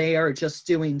co-op, and they are just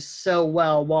doing so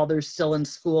well while they're still in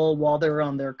school, while they're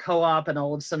on their co-op, and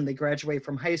all of a sudden they graduate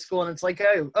from high school, and it's like,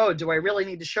 oh, do I really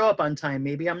need to show up on time?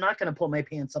 Maybe I'm not going to pull my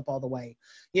pants up all the way,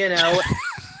 you know?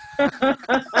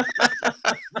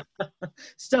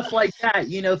 Stuff like that,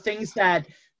 you know, things that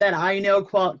I know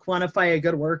quantify a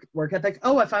good work ethic.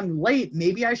 Oh, if I'm late,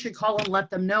 maybe I should call and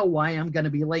let them know why I'm going to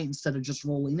be late instead of just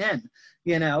rolling in,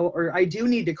 you know, or I do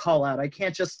need to call out. I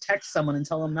can't just text someone and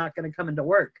tell them I'm not going to come into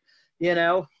work. You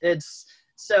know, it's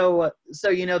so,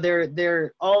 you know,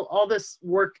 they're all this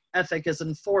work ethic is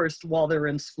enforced while they're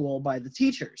in school by the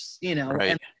teachers, you know,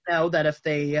 Right. And know that if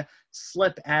they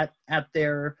slip at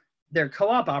their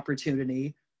co-op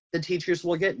opportunity, the teachers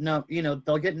will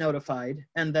they'll get notified,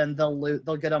 and then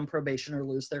they'll get on probation or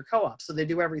lose their co-op. So they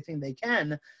do everything they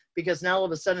can, because now all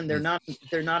of a sudden they're not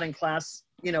in class,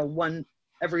 you know,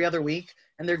 every other week,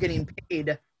 and they're getting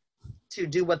paid to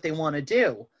do what they want to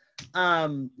do,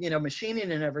 you know,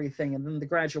 machining and everything. And then the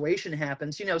graduation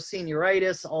happens, you know,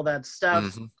 senioritis, all that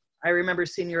stuff. I remember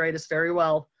senioritis very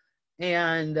well.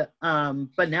 And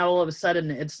but now all of a sudden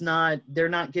they're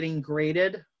not getting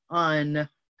graded on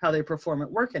how they perform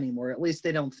at work anymore. At least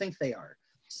they don't think they are.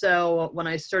 So when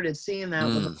I started seeing that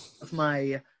with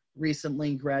my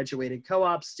recently graduated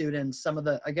co-op students,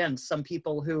 some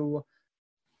people who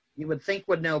you would think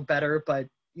would know better, but,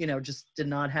 you know, just did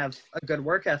not have a good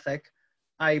work ethic,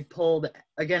 I pulled,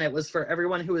 again, it was for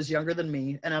everyone who was younger than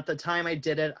me. And at the time I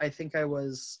did it, I think I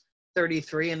was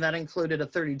 33, and that included a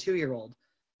 32-year-old.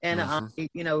 And I,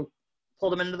 you know,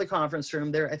 pulled them into the conference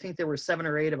room there. I think there were 7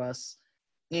 or 8 of us.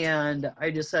 And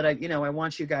I just said, I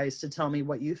want you guys to tell me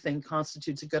what you think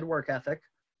constitutes a good work ethic.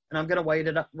 And I'm going to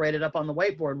write it up on the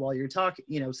whiteboard while you're talking,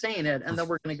 you know, saying it. And then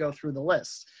we're going to go through the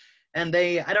list. And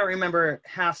I don't remember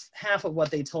half of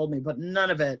what they told me, but none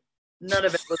of it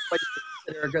was what you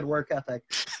consider a good work ethic.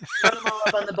 I wrote them all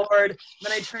up on the board. And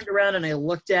then I turned around and I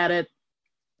looked at it,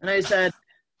 and I said,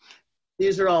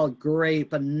 these are all great,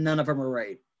 but none of them are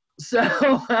right. So,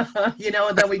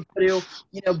 and then we go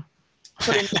to,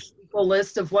 put in a equal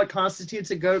list of what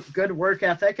constitutes a good work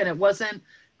ethic. And it wasn't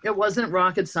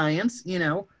rocket science,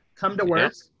 come to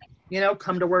Yeah. work,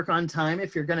 come to work on time.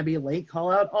 If you're going to be late,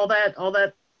 call out all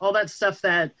that stuff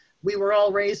that we were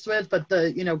all raised with, but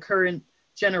the, current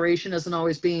generation isn't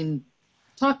always being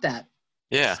taught that.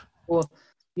 Yeah. So,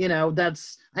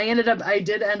 I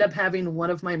did end up having one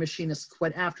of my machinists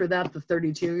quit after that, the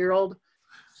 32-year-old,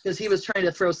 because he was trying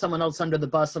to throw someone else under the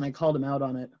bus and I called him out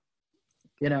on it,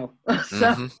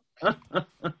 so. Mm-hmm.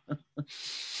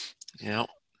 Yeah. Yeah.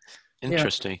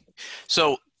 Interesting.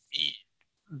 So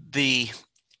the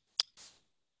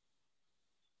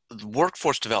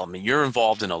workforce development, you're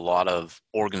involved in a lot of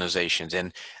organizations,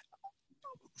 and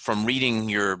from reading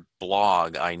your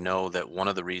blog, I know that one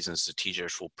of the reasons the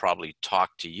teachers will probably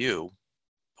talk to you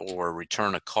or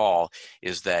return a call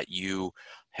is that you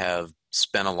have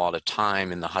spent a lot of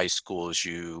time in the high schools.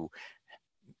 You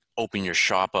open your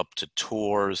shop up to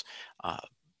tours.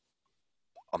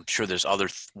 I'm sure there's other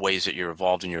ways that you're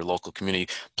involved in your local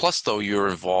community. Plus, though, you're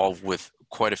involved with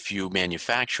quite a few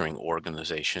manufacturing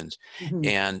organizations. Mhm.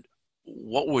 And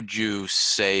what would you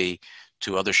say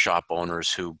to other shop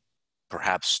owners who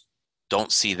perhaps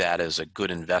don't see that as a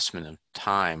good investment of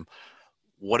time?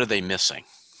 What are they missing?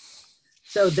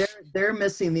 So they're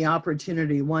missing the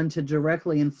opportunity, one, to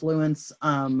directly influence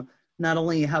not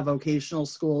only how vocational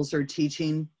schools are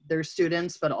teaching their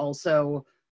students, but also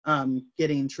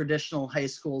getting traditional high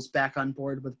schools back on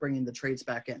board with bringing the trades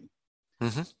back in.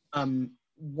 Mm-hmm.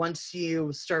 Once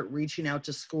you start reaching out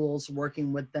to schools,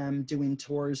 working with them, doing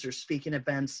tours or speaking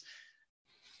events,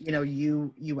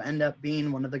 you end up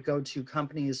being one of the go-to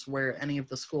companies where any of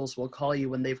the schools will call you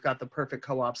when they've got the perfect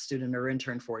co-op student or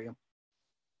intern for you.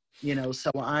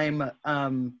 So I'm,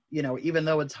 even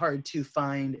though it's hard to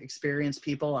find experienced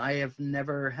people, I have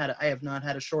not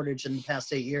had a shortage in the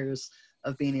past 8 years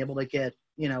of being able to get,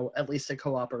 at least a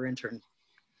co-op or intern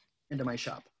into my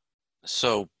shop.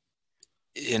 So,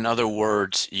 in other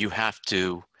words, you have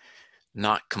to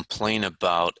not complain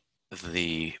about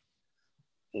the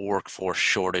workforce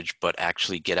shortage, but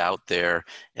actually get out there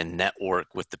and network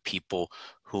with the people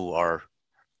who are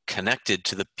connected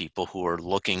to the people who are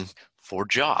looking for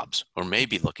jobs, or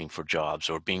maybe looking for jobs,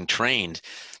 or being trained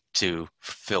to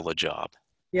fill a job.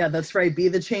 Yeah, that's right. Be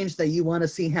the change that you want to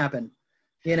see happen.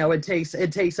 It takes us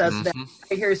that. Mm-hmm.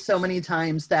 I hear so many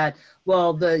times that,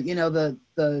 well, the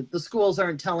schools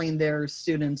aren't telling their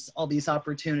students all these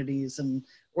opportunities,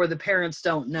 or the parents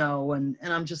don't know, and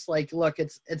I'm just like, look,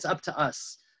 it's up to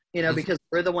us, Mm-hmm. because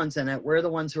we're the ones in it. We're the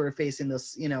ones who are facing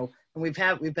this, and we've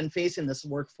been facing this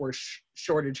workforce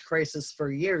shortage crisis for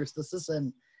years. This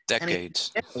isn't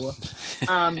Decades. anything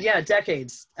new. Yeah,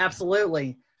 decades,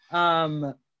 absolutely.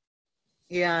 And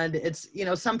it's,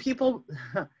 some people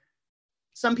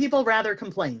rather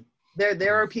complain.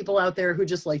 There are people out there who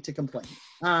just like to complain.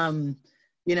 And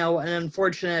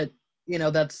unfortunate,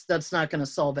 that's not going to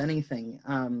solve anything.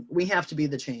 We have to be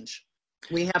the change.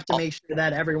 We have to make sure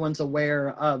that everyone's aware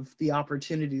of the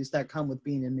opportunities that come with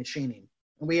being in machining.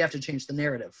 And we have to change the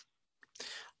narrative.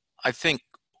 I think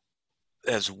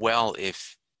as well, it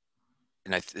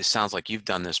sounds like you've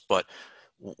done this, but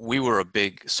we were a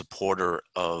big supporter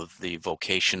of the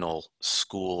vocational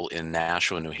school in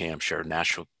Nashua, New Hampshire,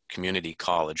 Nashua Community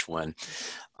College, when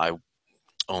I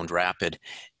owned Rapid,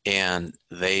 and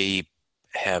they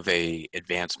have a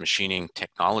advanced machining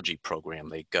technology program.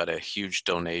 They got a huge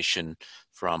donation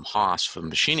from Haas, from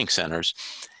machining centers,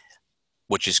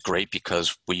 which is great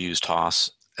because we used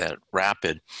Haas at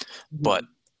Rapid, but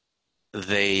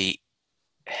they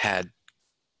had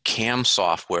CAM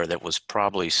software that was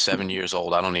probably 7 years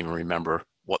old. I don't even remember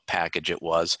what package it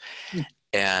was.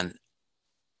 And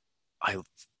I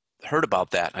heard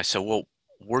about that and I said, well,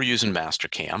 we're using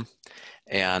Mastercam,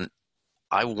 and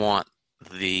I want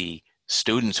the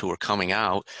students who are coming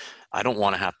out, I don't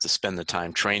want to have to spend the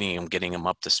time training them, getting them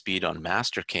up to speed on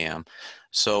Mastercam.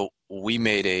 So we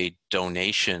made a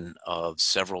donation of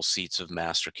several seats of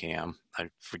Mastercam. I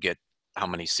forget how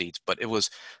many seats, but it was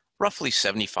roughly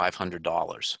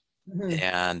 $7,500. Mm-hmm.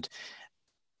 And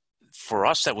for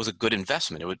us, that was a good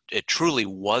investment. It truly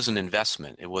was an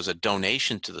investment. It was a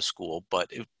donation to the school,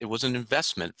 but it was an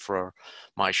investment for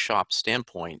my shop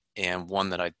standpoint, and one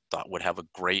that I thought would have a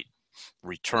great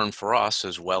return for us,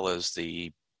 as well as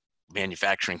the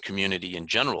manufacturing community in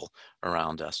general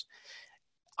around us.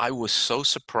 I was so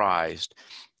surprised.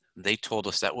 They told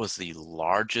us that was the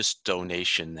largest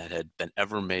donation that had been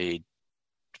ever made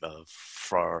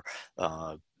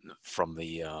from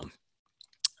the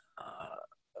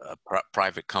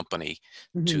private company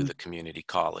to the community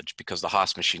college, because the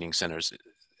Haas Machining Centers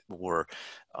were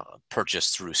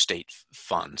purchased through state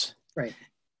funds. Right.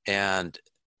 And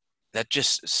that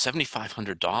just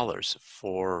 $7,500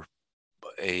 for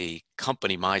a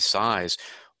company my size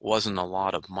wasn't a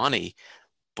lot of money,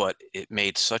 but it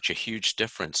made such a huge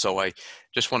difference. So I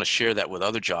just want to share that with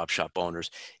other job shop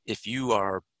owners. If you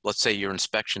are, let's say your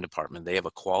inspection department, they have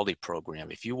a quality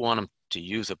program. If you want them to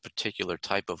use a particular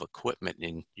type of equipment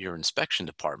in your inspection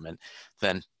department,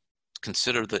 then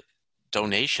consider the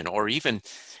donation, or even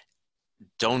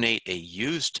donate a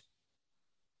used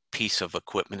piece of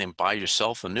equipment and buy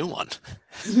yourself a new one.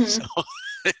 So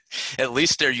at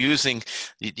least they're using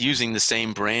the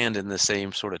same brand and the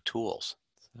same sort of tools.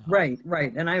 Right.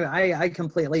 And I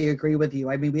completely agree with you.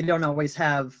 I mean, we don't always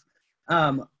have,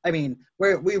 I mean,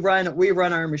 we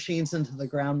run our machines into the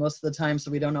ground most of the time,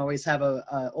 so we don't always have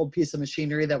a old piece of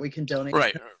machinery that we can donate.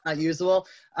 Right. Not usable.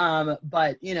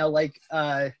 But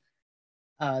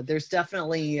there's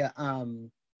definitely,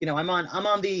 I'm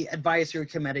on the advisory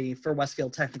committee for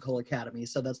Westfield Technical Academy.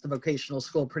 So that's the vocational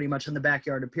school pretty much in the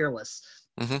backyard of Peerless.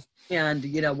 Mm-hmm.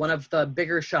 And, one of the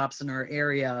bigger shops in our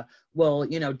area will,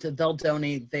 they'll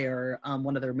donate their,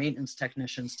 one of their maintenance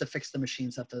technicians to fix the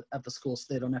machines at the school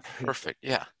so they don't have to pay. Perfect.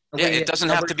 Yeah. Yeah. It doesn't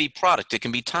have to be product. It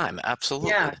can be time.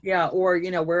 Absolutely. Yeah. Or,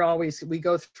 we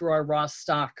go through our raw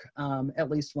stock at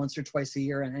least once or twice a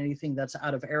year, and anything that's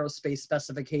out of aerospace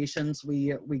specifications,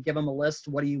 we give them a list.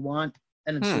 What do you want?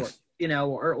 And it's yours,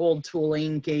 or old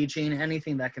tooling, gauging,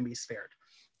 anything that can be spared.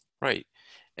 Right.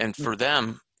 And for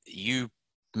them, you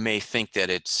may think that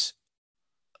it's,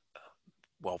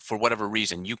 well, for whatever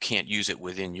reason, you can't use it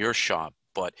within your shop,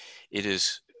 but it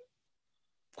is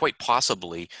quite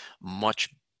possibly much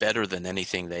better than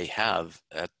anything they have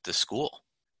at the school.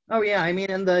 Oh yeah. I mean,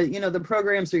 and the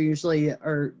programs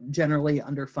are generally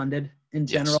underfunded in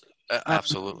general. Yes,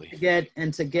 absolutely.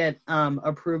 To get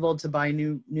approval to buy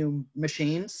new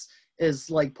machines is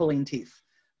like pulling teeth.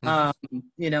 Mm-hmm.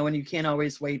 And you can't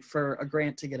always wait for a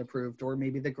grant to get approved, or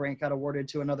maybe the grant got awarded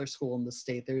to another school in the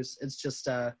state. There's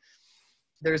a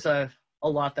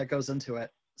lot that goes into it.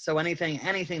 So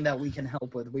anything that we can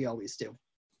help with, we always do.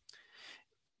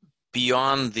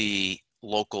 Beyond the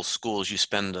local schools, you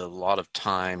spend a lot of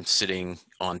time sitting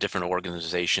on different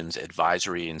organizations'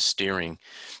 advisory and steering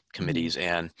committees,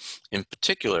 and in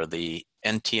particular, the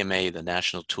NTMA, the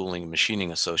National Tooling and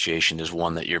Machining Association, is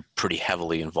one that you're pretty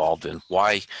heavily involved in.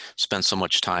 Why spend so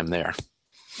much time there?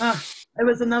 It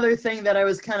was another thing that I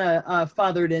was kind of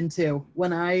fathered into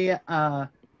when I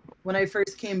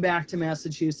first came back to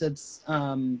Massachusetts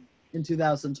in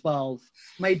 2012.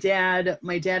 My dad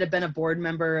had been a board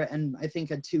member and I think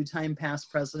a 2-time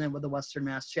past president with the Western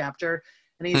Mass chapter,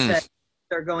 and he said,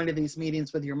 "Start going to these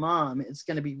meetings with your mom. It's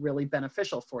going to be really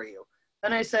beneficial for you."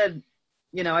 And I said,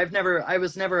 I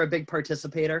was never a big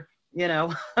participator,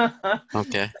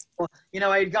 Okay.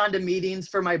 I had gone to meetings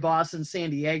for my boss in San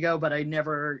Diego, but I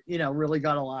never, really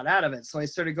got a lot out of it. So I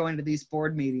started going to these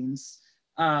board meetings,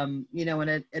 and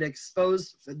it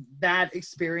exposed that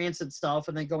experience itself.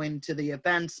 And then going to the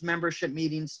events, membership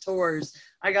meetings, tours,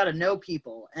 I got to know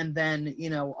people. And then,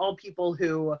 all people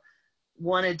who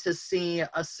wanted to see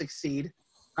us succeed.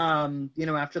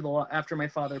 After my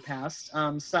father passed,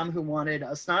 some who wanted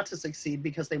us not to succeed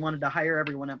because they wanted to hire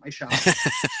everyone at my shop,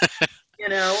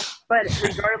 but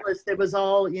regardless, it was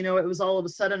all of a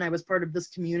sudden I was part of this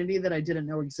community that I didn't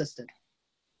know existed.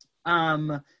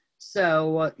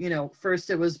 So,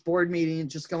 first it was board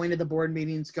meetings, just going to the board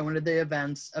meetings, going to the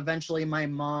events. Eventually my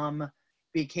mom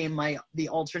became the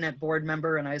alternate board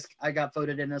member, and I got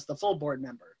voted in as the full board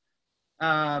member.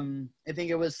 I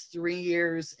think it was 3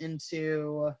 years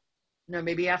into, no,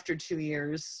 maybe after 2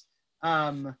 years,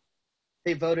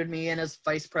 they voted me in as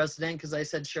vice president because I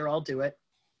said, sure, I'll do it.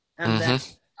 And then,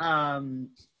 I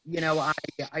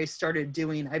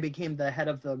became the head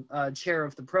of the chair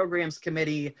of the programs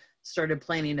committee, started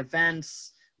planning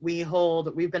events. We've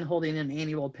been holding an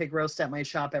annual pig roast at my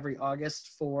shop every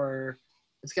August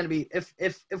it's going to be,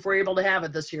 if we're able to have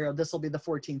it this year, this will be the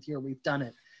 14th year we've done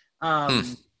it.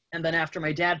 And then after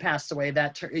my dad passed away,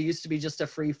 it used to be just a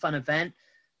free fun event.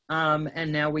 And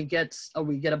now we get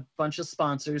a bunch of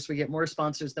sponsors. We get more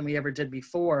sponsors than we ever did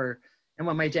before. And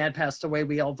when my dad passed away,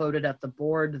 we all voted at the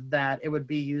board that it would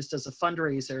be used as a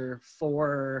fundraiser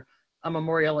for a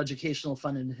memorial educational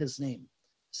fund in his name.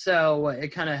 So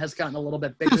it kind of has gotten a little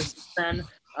bit bigger since then.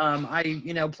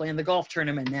 I play in the golf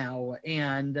tournament now,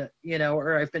 and,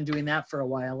 or I've been doing that for a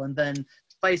while. And then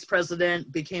vice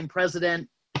president, became president.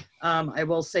 I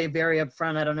will say very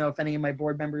upfront, I don't know if any of my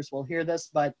board members will hear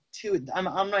this, but I'm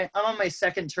on my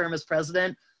second term as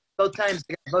president. Both times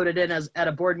I got voted in at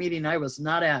a board meeting I was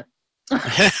not at.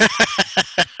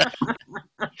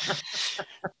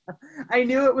 I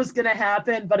knew it was going to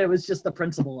happen, but it was just the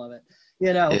principle of it,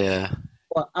 you know? Yeah.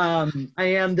 Well,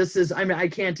 I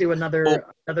can't do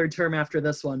another term after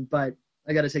this one, but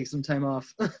I got to take some time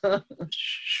off.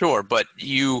 Sure, but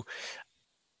you've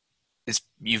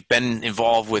been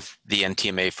involved with the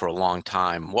NTMA for a long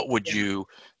time. What would you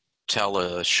tell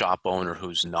a shop owner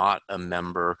who's not a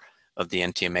member of the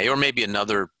NTMA, or maybe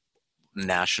another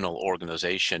national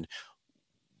organization,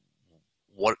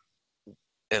 what,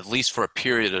 at least for a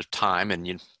period of time,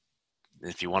 and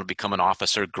if you want to become an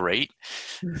officer, great.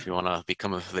 If you want to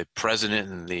become the president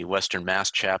in the Western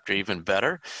Mass chapter, even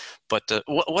better. But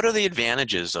what are the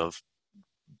advantages of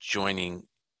joining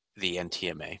the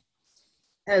NTMA?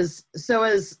 As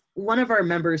one of our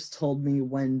members told me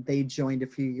when they joined a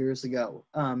few years ago,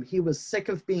 he was sick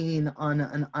of being on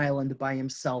an island by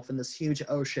himself in this huge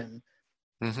ocean.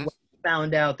 Mm-hmm. When he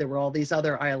found out there were all these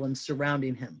other islands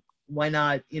surrounding him. Why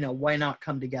not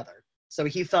come together? So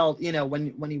he felt,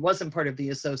 when he wasn't part of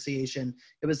the association,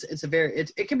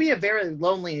 it can be a very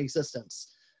lonely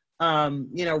existence.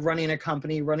 Running a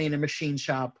company, running a machine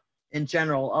shop in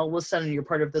general, all of a sudden you're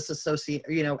part of this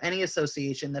any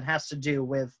association that has to do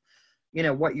with,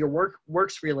 what your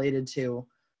work's related to.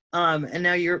 And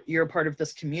now you're a part of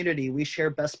this community. We share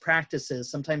best practices.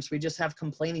 Sometimes we just have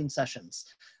complaining sessions.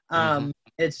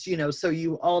 It's, so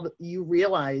you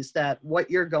realize that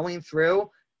what you're going through,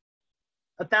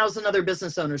 1,000 other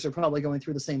business owners are probably going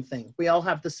through the same thing. We all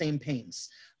have the same pains.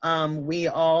 We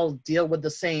all deal with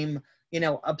the same,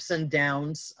 ups and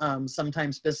downs.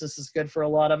 Sometimes business is good for a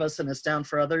lot of us and it's down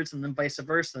for others, and then vice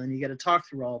versa. And you get to talk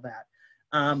through all that.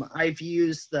 I've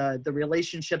used the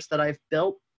relationships that I've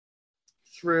built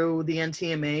through the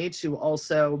NTMA to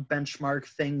also benchmark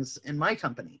things in my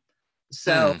company.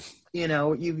 So, you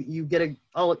get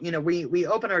we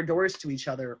open our doors to each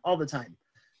other all the time.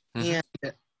 And,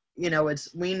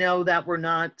 we know that we're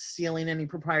not stealing any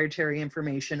proprietary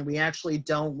information. We actually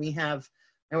don't. We have,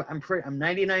 I'm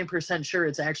 99% sure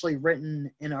it's actually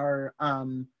written in our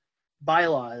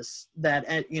bylaws that,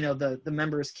 the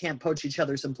members can't poach each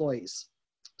other's employees.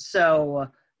 So,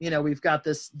 we've got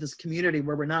this community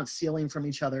where we're not stealing from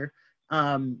each other.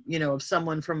 If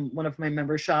someone from one of my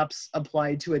member shops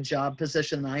applied to a job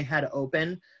position that I had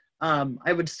open,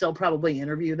 I would still probably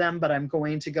interview them, but I'm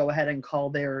going to go ahead and call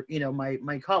their,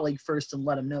 my colleague first and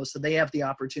let them know so they have the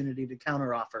opportunity to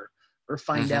counteroffer or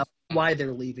find out why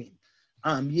they're leaving.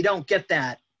 You don't get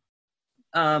that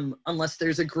unless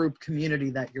there's a group community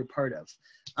that you're part of.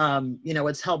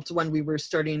 It's helped when we were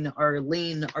starting our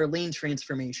lean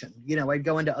transformation. I'd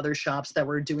go into other shops that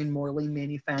were doing more lean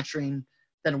manufacturing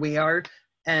than we are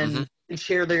and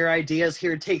share their ideas.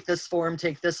 Here, take this form,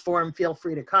 feel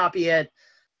free to copy it.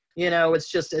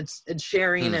 It's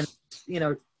sharing and,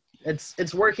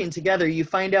 it's working together. You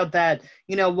find out that,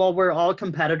 while we're all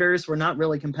competitors, we're not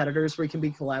really competitors. We can be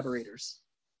collaborators.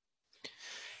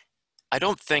 I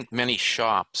don't think many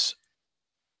shops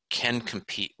can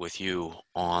compete with you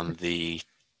on the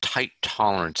tight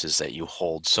tolerances that you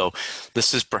hold. So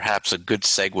this is perhaps a good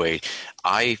segue.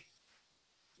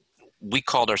 We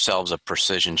called ourselves a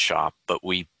precision shop, but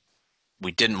we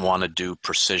didn't want to do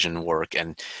precision work.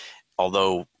 And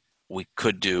although we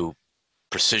could do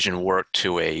precision work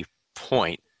to a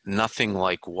point, nothing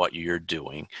like what you're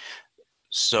doing.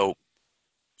 So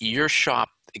your shop,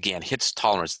 again, hits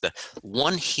tolerance, the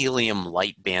 1 helium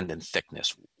light band in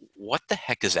thickness. What the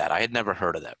heck is that? I had never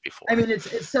heard of that before. I mean, it's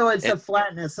a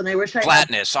flatness, and I wish I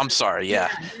flatness. I'm sorry. Yeah.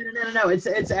 No. It's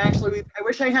actually. I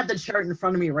wish I had the chart in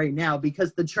front of me right now,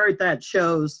 because the chart that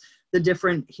shows the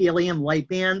different helium light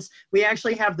bands, we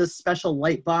actually have this special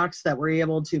light box that we're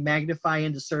able to magnify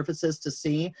into surfaces to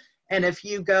see. And if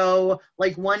you go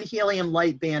like 1 helium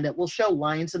light band, it will show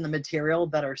lines in the material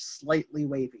that are slightly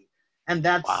wavy. And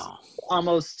that's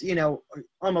almost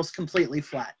completely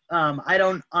flat. I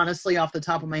don't, honestly, off the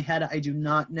top of my head, I do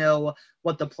not know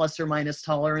what the plus or minus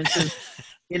tolerance is,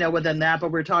 within that,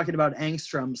 but we're talking about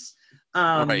angstroms.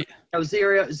 Right.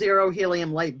 Zero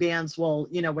helium light bands will,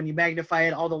 when you magnify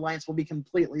it, all the lines will be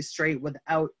completely straight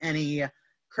without any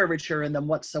curvature in them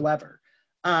whatsoever.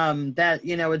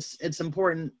 It's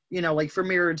important, like for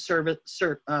mirrored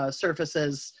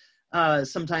surfaces,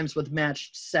 sometimes with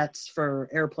matched sets for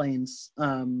airplanes.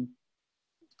 And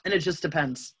it just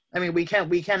depends. I mean, we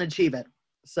can achieve it.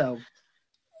 So.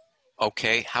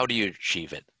 Okay. How do you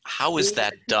achieve it? How is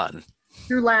that done?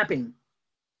 Through lapping,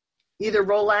 either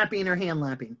roll lapping or hand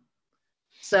lapping.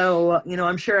 So,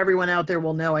 I'm sure everyone out there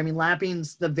will know. I mean,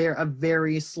 lapping's a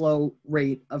very slow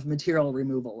rate of material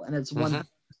removal, and it's 100%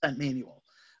 manual.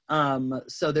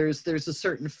 So there's a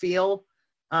certain feel.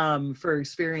 For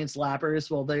experienced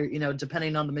lappers, well, they're,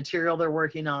 depending on the material they're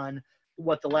working on,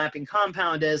 what the lapping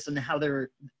compound is and how they're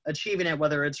achieving it,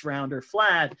 whether it's round or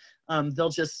flat, they'll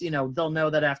just, they'll know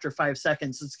that after 5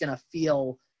 seconds, it's going to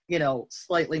feel,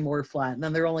 slightly more flat. And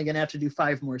then they're only going to have to do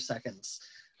 5 more seconds.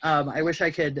 I wish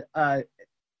I could,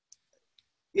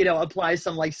 apply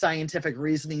some like scientific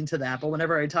reasoning to that. But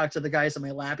whenever I talk to the guys in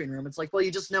my lapping room, it's like, well,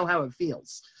 you just know how it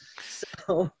feels.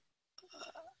 So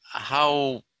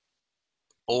how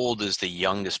old is the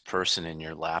youngest person in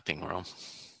your lapping room?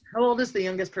 How old is the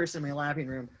youngest person in my lapping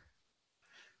room?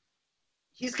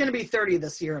 He's going to be 30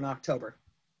 this year in October.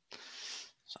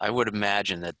 I would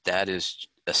imagine that is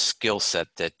a skill set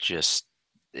that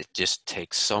it just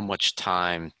takes so much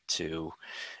time to,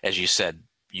 as you said,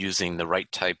 using the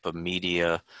right type of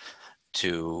media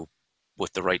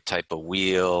with the right type of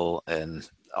wheel and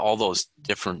all those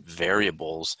different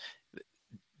variables.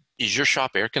 Is your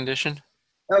shop air conditioned?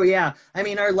 Oh yeah. I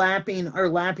mean, our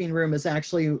lapping room is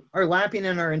actually, our lapping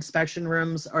and our inspection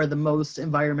rooms are the most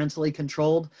environmentally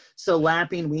controlled. So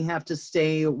lapping, we have to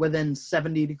stay within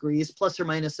 70 degrees plus or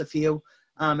minus a few,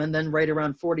 and then right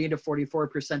around 40 to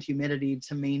 44% humidity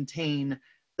to maintain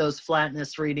those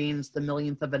flatness readings, the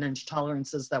millionth of an inch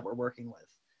tolerances that we're working with.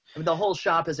 I mean, the whole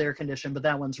shop is air conditioned, but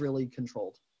that one's really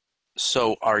controlled.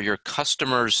 So are your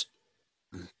customers,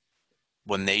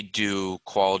 when they do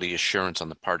quality assurance on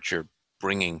the parts you're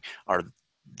bringing,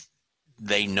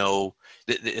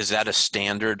 is that a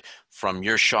standard from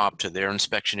your shop to their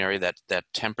inspection area, that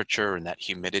temperature and that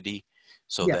humidity,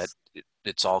 so Yes. that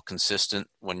it's all consistent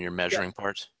when you're measuring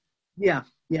parts? Yeah,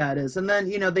 it is. And then,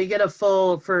 they get a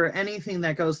full, for anything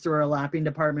that goes through our lapping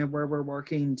department where we're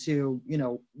working to,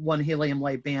 1 helium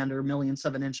light band or millionths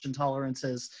of an inch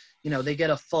intolerances, they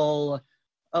get a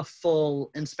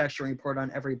full inspection report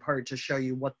on every part to show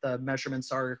you what the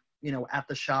measurements are, at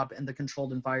the shop in the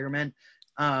controlled environment.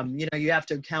 You have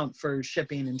to account for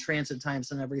shipping and transit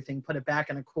times and everything, put it back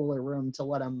in a cooler room to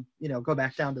let them, go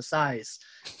back down to size.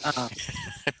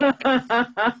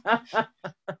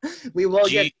 We will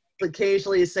get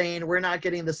occasionally saying we're not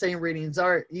getting the same readings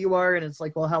you are, and it's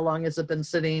like, well, how long has it been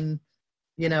sitting,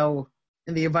 in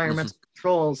the environmental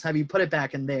controls? Have you put it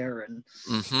back in there? And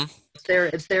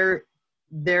it's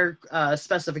their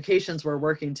specifications we're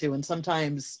working to, and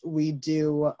sometimes we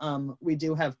do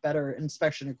have better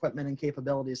inspection equipment and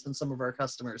capabilities than some of our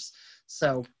customers.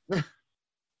 So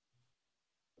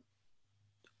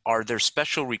are there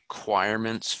special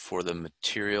requirements for the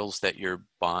materials that you're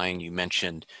buying? You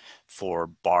mentioned for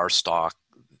bar stock,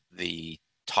 the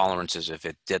tolerances, if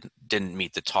it didn't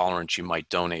meet the tolerance, you might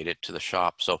donate it to the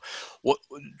shop. So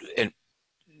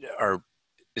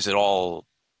is it all,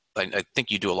 I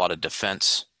think you do a lot of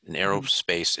defense in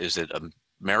aerospace. Is it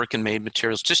American-made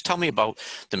materials? Just tell me about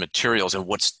the materials and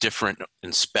what's different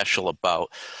and special about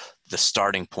the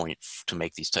starting point to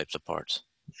make these types of parts.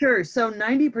 Sure. So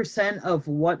 90% of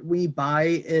what we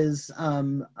buy is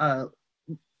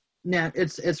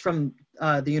it's from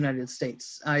the United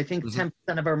States. I think 10%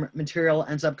 of our material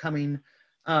ends up coming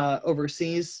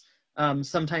overseas,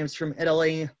 sometimes from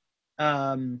Italy.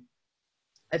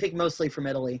 I think mostly from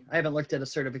Italy. I haven't looked at a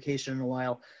certification in a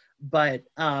while, but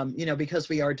because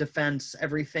we are defense,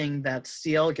 everything that's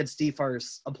steel gets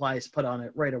DFARS applies put on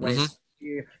it right away.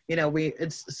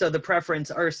 So the preference,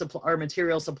 our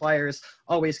material suppliers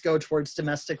always go towards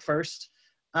domestic first,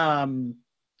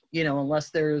 unless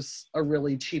there's a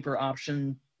really cheaper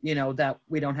option, that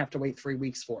we don't have to wait 3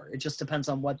 weeks for. It just depends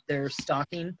on what they're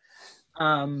stocking.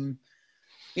 All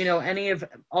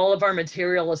of our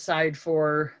material, aside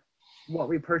for what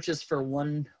we purchase for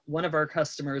one of our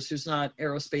customers who's not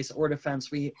aerospace or defense,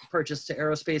 we purchase to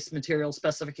aerospace material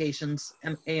specifications,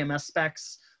 AMS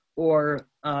specs, or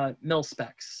mil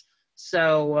specs.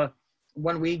 So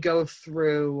when we go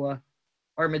through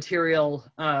our material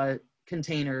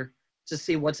container to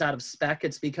see what's out of spec,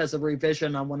 it's because a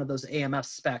revision on one of those AMF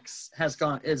specs has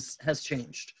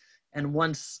changed. And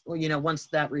once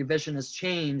that revision is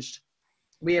changed,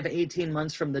 we have 18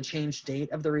 months from the change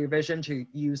date of the revision to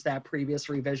use that previous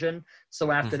revision. So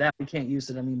after that, we can't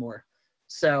use it anymore.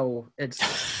 So it's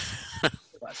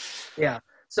yeah.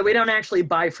 So we don't actually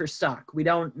buy for stock. We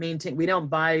don't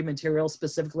buy material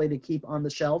specifically to keep on the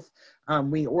shelf.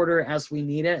 We order as we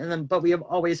need it, but we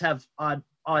always have odd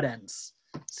ends.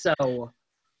 So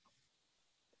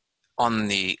on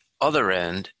the other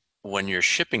end, when you're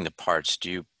shipping the parts,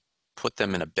 do you put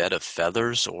them in a bed of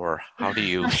feathers, or how do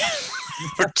you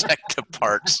protect the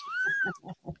parts?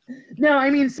 No, I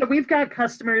mean, so we've got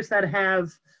customers that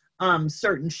have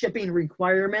certain shipping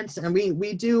requirements, and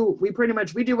we do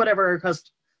whatever our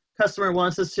customer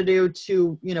wants us to do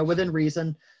to, within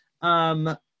reason.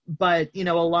 But,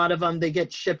 a lot of them, they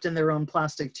get shipped in their own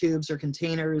plastic tubes or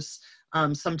containers.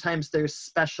 Sometimes there's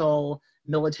special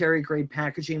military grade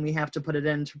packaging we have to put it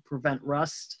in to prevent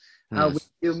rust. We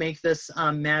do make this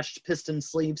matched piston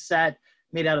sleeve set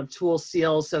made out of tool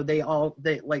seal, so they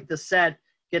like the set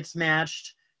gets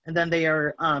matched, and then they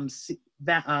are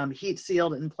heat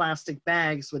sealed in plastic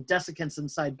bags with desiccants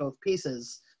inside both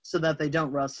pieces so that they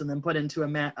don't rust, and then put into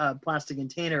a plastic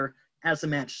container as a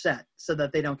matched set so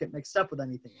that they don't get mixed up with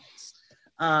anything else.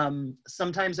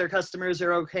 Sometimes our customers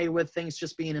are okay with things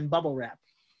just being in bubble wrap.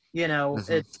 And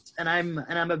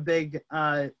I'm a big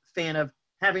fan of,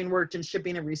 having worked in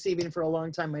shipping and receiving for a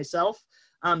long time myself.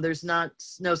 There's no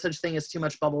such thing as too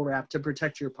much bubble wrap to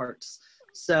protect your parts.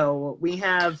 So we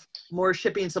have more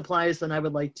shipping supplies than I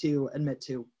would like to admit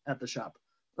to at the shop.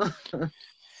 The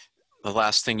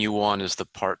last thing you want is the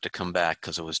part to come back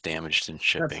because it was damaged in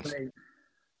shipping. That's right.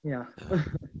 Yeah.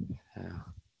 Yeah.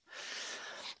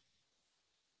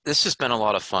 This has been a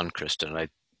lot of fun, Kristin. I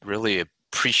really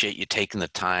appreciate you taking the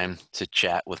time to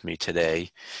chat with me today.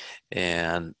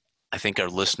 And I think our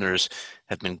listeners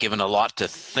have been given a lot to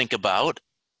think about.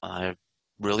 I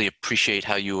really appreciate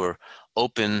how you were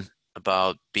open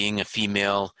about being a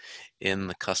female in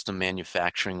the custom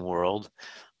manufacturing world,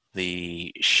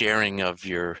 the sharing of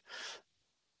your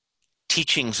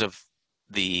teachings of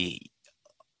the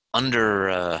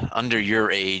under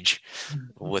your age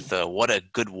with what a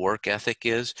good work ethic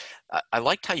is. I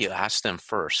liked how you asked them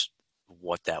first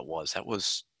what that was.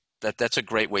 That's a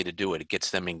great way to do it. It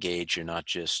gets them engaged. You're not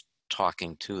just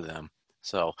talking to them.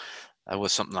 So that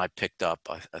was something I picked up.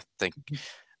 I think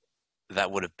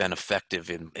that would have been effective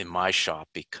in my shop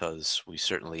because we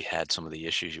certainly had some of the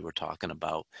issues you were talking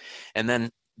about. And then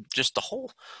just the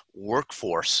whole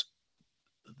workforce,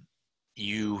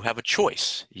 you have a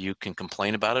choice. You can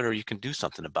complain about it or you can do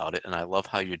something about it. And I love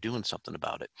how you're doing something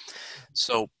about it.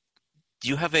 So do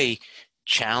you have a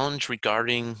challenge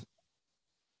regarding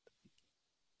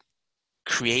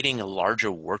creating a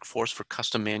larger workforce for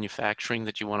custom manufacturing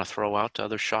that you want to throw out to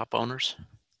other shop owners?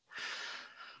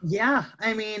 Yeah,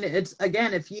 I mean, it's,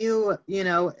 again, if you're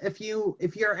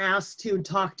asked to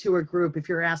talk to a group, if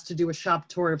you're asked to do a shop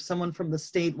tour, if someone from the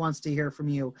state wants to hear from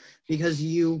you because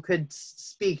you could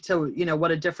speak to, what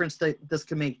a difference that this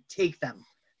could make, take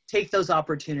those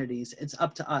opportunities. It's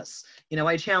up to us.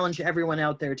 I challenge everyone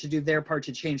out there to do their part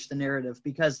to change the narrative,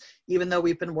 because even though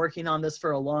we've been working on this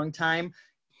for a long time,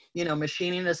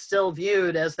 machining is still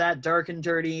viewed as that dark and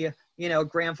dirty,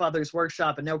 grandfather's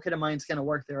workshop, and no kid of mine's going to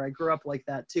work there. I grew up like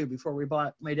that too before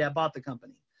my dad bought the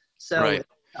company. So right.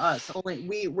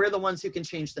 We're the ones who can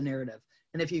change the narrative.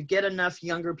 And if you get enough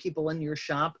younger people in your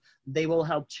shop, they will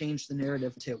help change the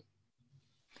narrative too.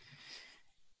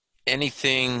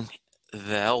 Anything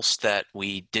else that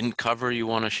we didn't cover you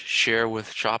want to share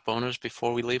with shop owners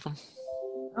before we leave them?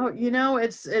 Oh,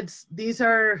 these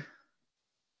are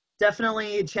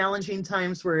definitely challenging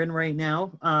times we're in right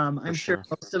now. I'm sure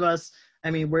most of us,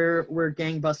 we're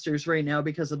gangbusters right now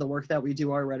because of the work that we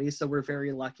do already. So we're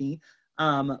very lucky.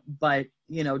 But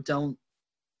don't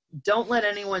let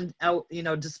anyone out,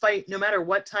 despite, no matter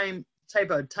what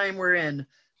type of time we're in,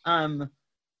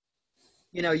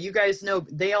 you guys know,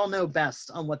 they all know best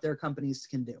on what their companies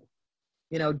can do.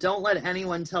 Don't let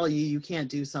anyone tell you you can't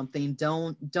do something.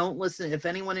 Don't listen. If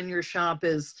anyone in your shop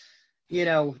is,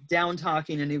 down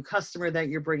talking a new customer that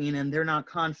you're bringing in, they're not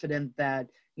confident that,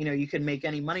 you can make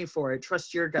any money for it.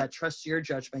 Trust your gut, trust your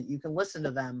judgment. You can listen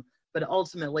to them, but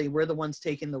ultimately we're the ones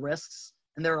taking the risks,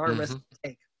 and there are risks to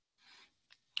take.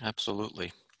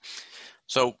 Absolutely.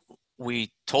 So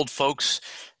we told folks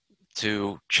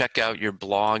to check out your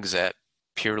blogs at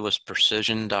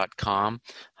peerlessprecision.com.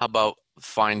 How about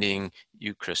finding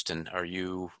you, Kristin? Are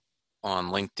you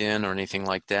on LinkedIn or anything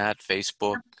like that?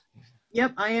 Facebook?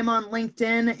 Yep, I am on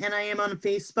LinkedIn and I am on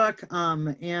Facebook.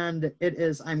 And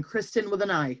I'm Kristin with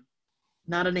an I,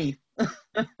 not an E.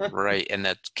 Right, and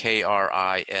that's Kristin.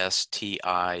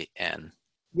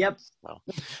 Yep. Well,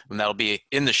 and that'll be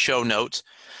in the show notes.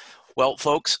 Well,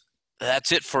 folks,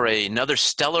 that's it for another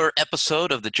stellar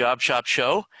episode of the Job Shop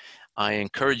Show. I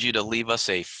encourage you to leave us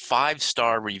a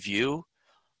 5-star review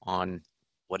on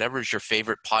whatever is your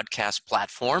favorite podcast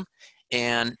platform.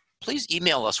 And please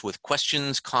email us with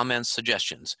questions, comments,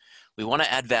 suggestions. We want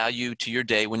to add value to your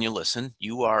day when you listen.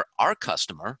 You are our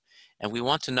customer, and we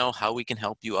want to know how we can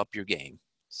help you up your game.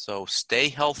 So stay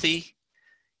healthy,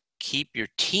 keep your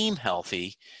team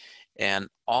healthy, and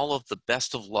all of the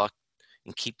best of luck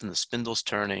in keeping the spindles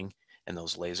turning and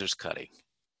those lasers cutting.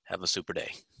 Have a super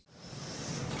day.